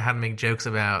thinking about how to make jokes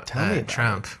about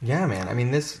Trump. Yeah, man. I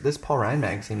mean, this Paul Ryan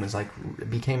magazine was like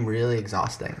became really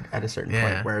exhausting at a certain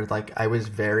point where like I was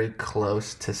very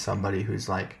close to somebody who's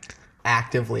like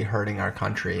actively hurting our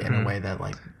country in a way that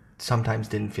like sometimes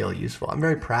didn't feel useful. I'm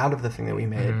very proud of the thing that we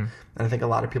made, and I think a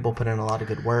lot of people put in a lot of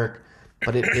good work,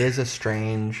 but it is a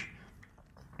strange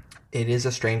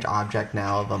object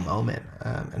now of a moment,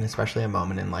 and especially a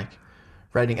moment in like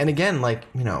writing. And again, like,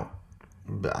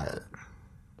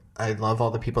 I love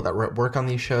all the people that work on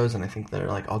these shows, and I think they're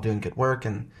like all doing good work,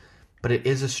 but it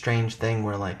is a strange thing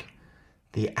where like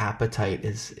the appetite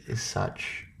is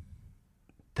such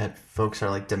that folks are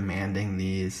like demanding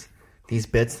these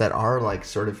bits that are like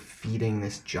sort of feeding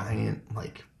this giant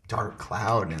like dark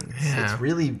cloud, and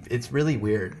it's really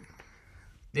weird.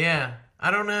 Yeah,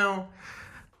 I don't know.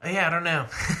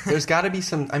 There's got to be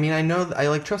some. I mean,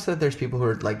 I trust that there's people who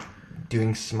are like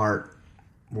doing smart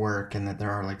work and that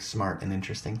there are like smart and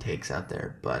interesting takes out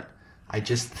there, but I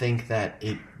just think that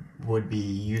it would be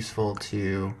useful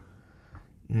to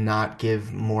not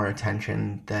give more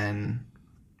attention than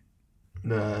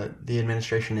the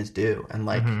administration is due, and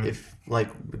like if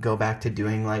like go back to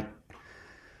doing like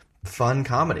fun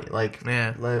comedy, like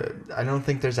I don't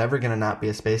think there's ever gonna not be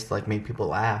a space to like make people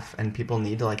laugh, and people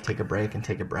need to like take a break and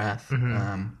take a breath.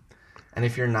 And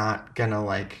if you're not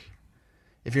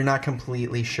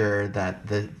completely sure that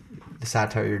the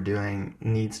satire you're doing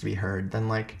needs to be heard, then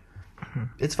like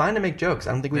it's fine to make jokes.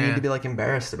 I don't think we need to be like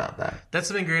embarrassed about that. That's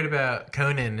something great about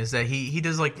Conan, is that he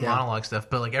does like monologue stuff,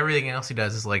 but like everything else he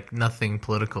does is like nothing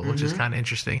political, which is kind of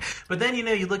interesting. But then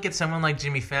you look at someone like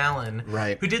Jimmy Fallon,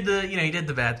 who did he did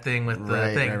the bad thing with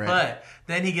the thing, but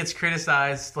then he gets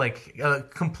criticized like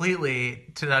completely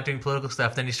to not doing political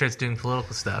stuff. Then he starts doing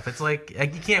political stuff. It's like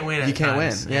you can't win. You can't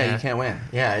win. Yeah, you can't win.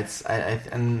 Yeah, it's I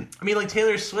mean, like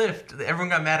Taylor Swift, everyone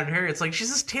got mad at her. It's like, she's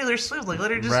just Taylor Swift. Like,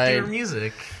 let her just do her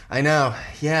music. I know.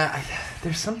 Yeah,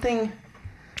 there's something.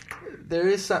 There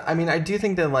is. I mean, I do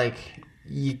think that like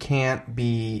you can't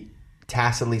be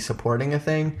tacitly supporting a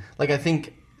thing. Like, I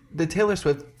think the Taylor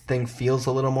Swift thing feels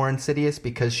a little more insidious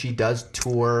because she does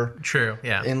tour. True.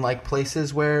 Yeah. In like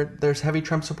places where there's heavy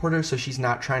Trump supporters, so she's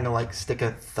not trying to like stick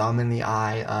a thumb in the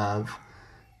eye of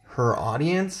her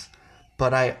audience.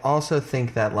 But I also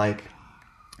think that like,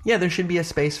 yeah, there should be a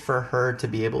space for her to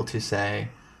be able to say,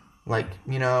 like,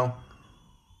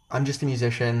 I'm just a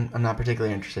musician. I'm not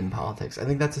particularly interested in politics. I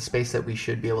think that's a space that we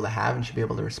should be able to have and should be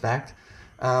able to respect.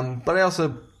 But I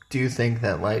also do think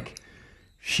that like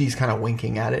she's kind of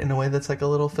winking at it in a way that's like a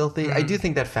little filthy. I do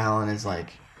think that Fallon is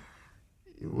like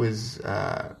was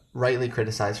rightly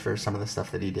criticized for some of the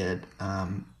stuff that he did.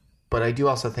 But I do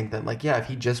also think that like, yeah, if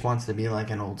he just wants to be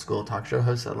like an old school talk show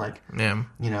host that like,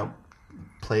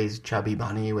 plays Chubby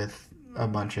Bunny with a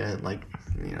bunch of like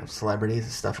celebrities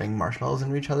stuffing marshmallows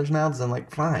into each other's mouths, then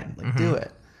like fine, like do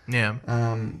it. Yeah.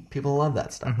 People love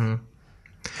that stuff. I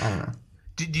don't know.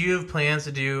 Do you have plans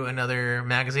to do another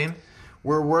magazine?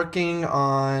 We're working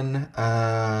on.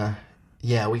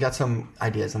 We got some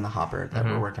ideas in the hopper that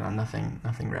we're working on. Nothing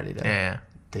ready to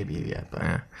debut yet.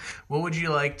 But what would you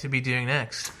like to be doing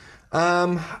next?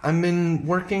 I've been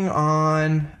working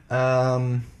on.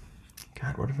 God,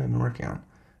 what have I been working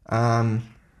on?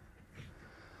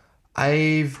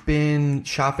 I've been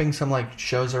shopping some like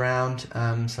shows around,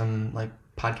 some like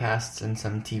podcasts and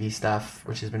some TV stuff,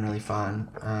 which has been really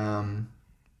fun.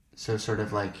 So sort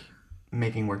of like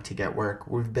making work to get work.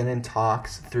 We've been in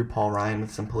talks through Paul Ryan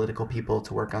with some political people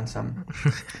to work on some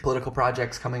political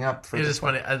projects coming up. It's just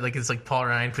funny. It's like Paul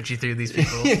Ryan put you through these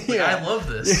people. Yeah. I love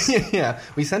this. Yeah.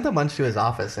 We sent a bunch to his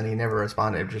office and he never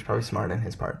responded, which is probably smart on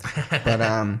his part. But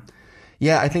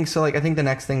I think so. Like, I think the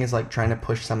next thing is like trying to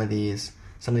push some of these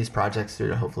projects through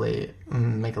to hopefully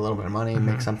make a little bit of money,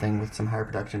 make something with some higher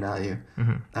production value.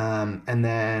 And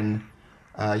then,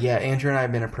 Andrew and I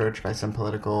have been approached by some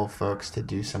political folks to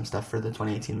do some stuff for the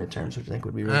 2018 midterms, which I think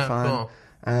would be really fun.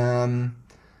 Cool.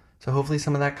 So hopefully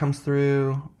some of that comes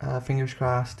through, fingers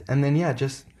crossed. And then,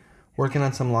 just working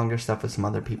on some longer stuff with some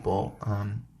other people,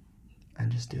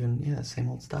 and just doing, same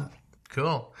old stuff.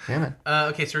 Cool. Yeah, man.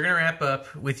 Okay, so we're gonna wrap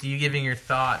up with you giving your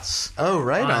thoughts. Oh,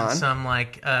 right on. Some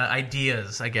like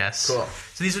ideas, I guess. Cool.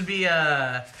 So these would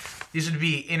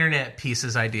be internet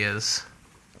pieces ideas,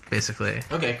 basically.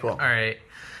 Okay, cool. All right.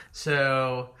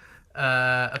 So,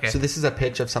 okay. So this is a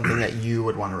pitch of something that you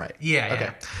would want to write. Yeah.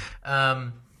 Okay. Yeah.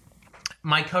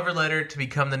 My cover letter to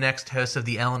become the next host of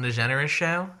the Ellen DeGeneres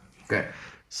Show. Great.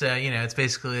 So it's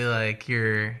basically like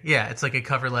it's like a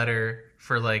cover letter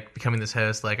for like becoming this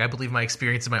host. Like, I believe my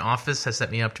experience in my office has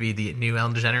set me up to be the new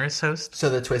Ellen DeGeneres host. So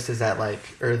the twist is that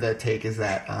the take is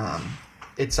that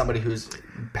it's somebody who's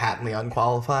patently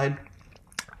unqualified.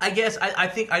 I guess I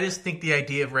just think the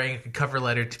idea of writing a cover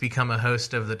letter to become a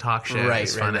host of the talk show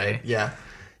is funny. Right.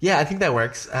 Yeah, I think that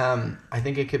works. I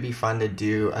think it could be fun to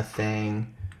do a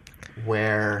thing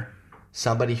where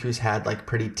somebody who's had like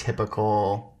pretty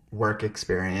typical work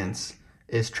experience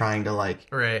is trying to like,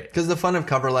 right, because the fun of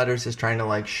cover letters is trying to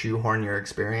like shoehorn your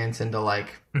experience into like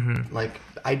like,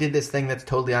 I did this thing that's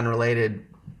totally unrelated,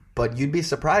 but you'd be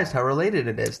surprised how related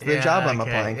it is to the job I'm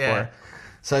applying for.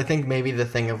 So I think maybe the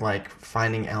thing of like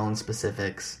finding Ellen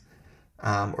specifics,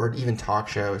 or even talk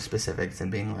show specifics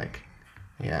and being like,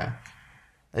 I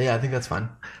think that's fun.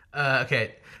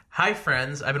 Okay. Hi,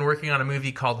 friends. I've been working on a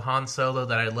movie called Han Solo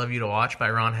that I'd love you to watch by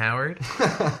Ron Howard.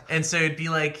 And so it'd be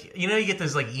like, you get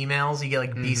those like emails you get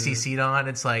like BCC'd on.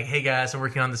 It's like, hey guys, I'm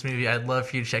working on this movie. I'd love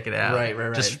for you to check it out. Right.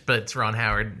 But it's Ron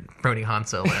Howard promoting Han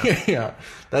Solo. Yeah,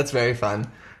 that's very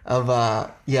fun. Of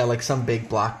like some big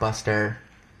blockbuster,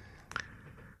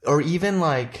 or even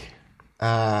like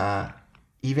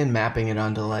even mapping it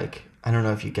onto like, I don't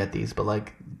know if you get these, but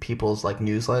like people's like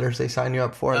newsletters they sign you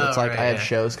up for. That's I have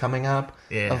shows coming up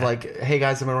of like, hey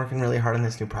guys, I've been working really hard on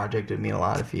this new project. It would mean a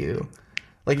lot if you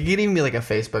like. It could even be like a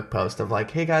Facebook post of like,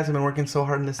 hey guys, I've been working so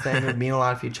hard on this thing. It would mean a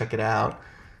lot if you check it out.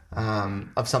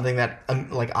 Of something that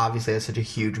like obviously has such a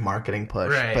huge marketing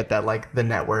push, but that like the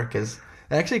network is.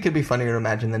 Actually, it could be funnier to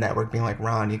imagine the network being like,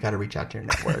 Ron, you got to reach out to your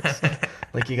networks.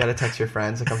 Like, you got to text your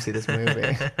friends to come see this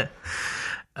movie.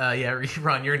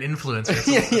 Ron, you're an influencer.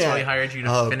 That's why we hired you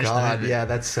to finish the movie. Yeah,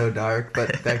 that's so dark,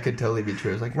 but that could totally be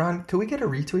true. It's like, Ron, could we get a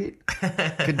retweet?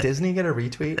 Could Disney get a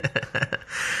retweet?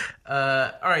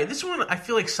 All right, this one, I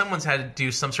feel like someone's had to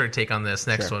do some sort of take on this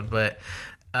next one, but...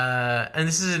 and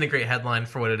this isn't a great headline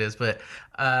for what it is, but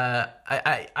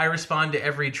I respond to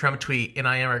every Trump tweet and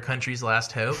I am our country's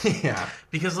last hope. Yeah.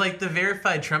 Because like the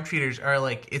verified Trump tweeters are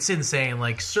like, it's insane.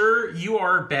 Like, sir, you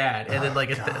are bad. And then like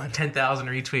 10,000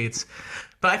 retweets.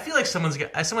 But I feel like someone's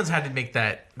had to make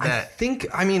that.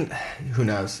 I mean, who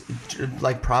knows?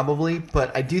 Like probably,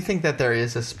 but I do think that there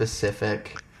is a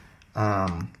specific...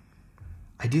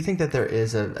 I do think that there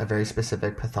is a very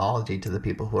specific pathology to the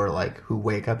people who are like, who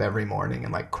wake up every morning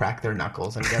and like crack their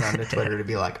knuckles and get onto Twitter to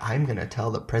be like, I'm going to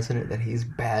tell the president that he's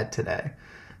bad today.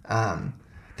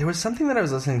 There was something that I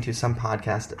was listening to, some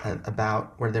podcast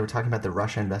about where they were talking about the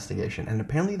Russia investigation. And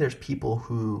apparently there's people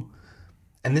who,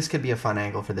 and this could be a fun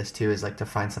angle for this too, is like to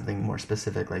find something more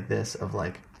specific like this of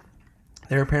like,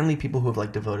 there are apparently people who have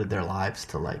like devoted their lives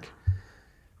to like,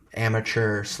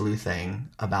 amateur sleuthing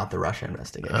about the Russia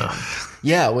investigation.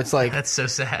 Yeah, it's like... That's so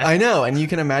sad. I know, and you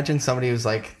can imagine somebody who's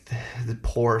like, the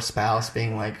poor spouse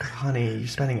being like, honey, you're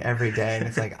spending every day, and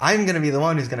it's like, I'm going to be the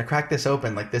one who's going to crack this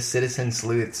open, like this citizen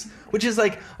sleuths, which is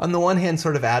like, on the one hand,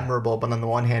 sort of admirable, but on the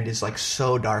one hand is like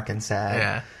so dark and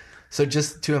sad. So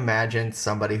just to imagine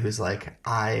somebody who's like,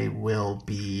 I will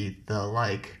be the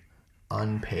like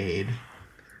unpaid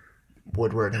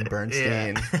Woodward and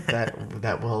Bernstein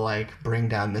that will like bring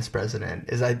down this president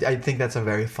is I think that's a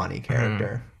very funny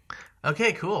character.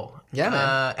 Okay, cool. Yeah,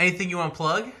 man. Anything you want to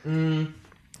plug?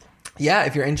 Yeah,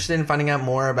 if you're interested in finding out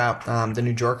more about the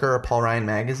New Yorker or Paul Ryan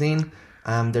magazine,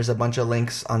 there's a bunch of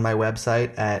links on my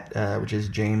website at which is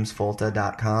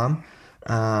jamesfolta.com.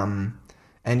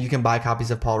 And you can buy copies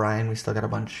of Paul Ryan. We still got a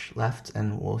bunch left,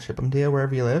 and we'll ship them to you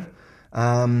wherever you live.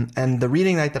 And the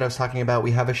reading night that I was talking about,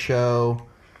 we have a show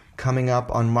coming up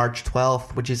on March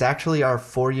 12th, which is actually our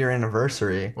 4-year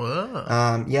anniversary.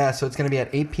 Whoa. Yeah, so it's going to be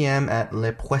at 8 p.m. at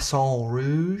Le Poisson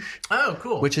Rouge. Oh,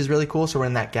 cool. Which is really cool. So we're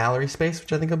in that gallery space,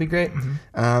 which I think will be great.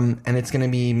 And it's going to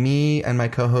be me and my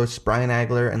co-hosts Brian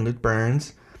Agler and Luke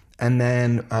Burns. And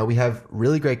then we have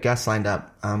really great guests lined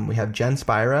up. We have Jen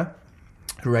Spira,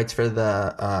 who writes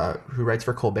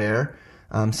for Colbert.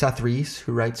 Seth Reese,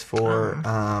 who writes for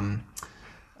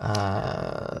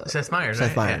Seth Meyers.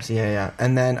 Seth Meyers, yeah.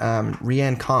 And then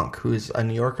Rhianne Conk, who's a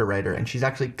New Yorker writer, and she's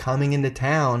actually coming into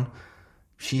town.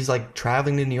 She's like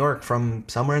traveling to New York from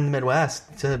somewhere in the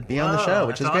Midwest to be on the show,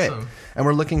 which is awesome. great. And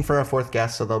we're looking for a 4th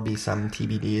guest, so there'll be some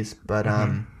TBDs. But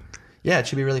yeah, it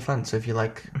should be really fun. So if you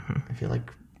like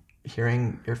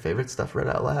hearing your favorite stuff read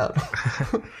out loud.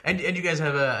 and you guys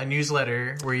have a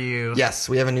newsletter where you... Yes,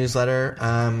 we have a newsletter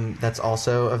that's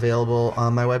also available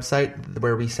on my website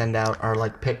where we send out our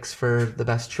like picks for the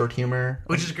best short humor.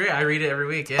 Which is great. I read it every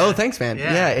week. Yeah. Oh, thanks, man.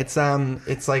 Yeah, it's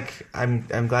like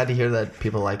I'm glad to hear that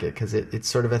people like it because it's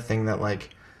sort of a thing that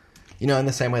like, you know, in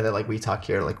the same way that like we talk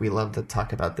here, like we love to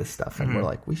talk about this stuff and we're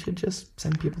like, we should just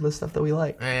send people the stuff that we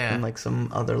like and like some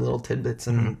other little tidbits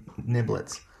and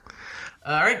niblets.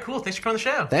 All right, cool. Thanks for coming on the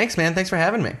show. Thanks, man. Thanks for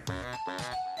having me.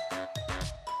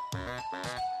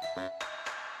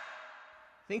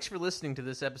 Thanks for listening to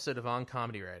this episode of On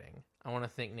Comedy Writing. I want to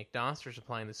thank Nick Doss for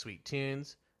supplying the sweet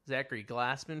tunes, Zachary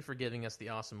Glassman for giving us the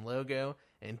awesome logo,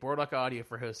 and Boardwalk Audio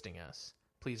for hosting us.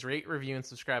 Please rate, review, and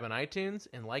subscribe on iTunes,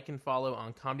 and like and follow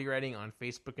On Comedy Writing on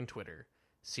Facebook and Twitter.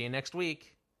 See you next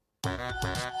week.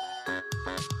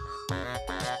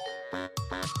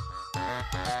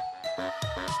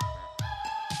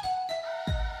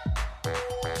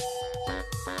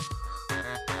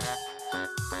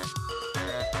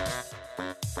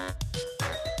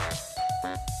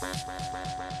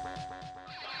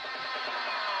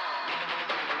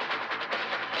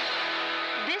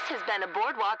 This has been a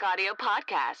Boardwalk Audio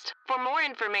podcast. For more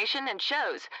information and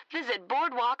shows, visit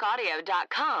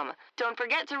boardwalkaudio.com. Don't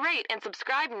forget to rate and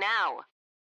subscribe now.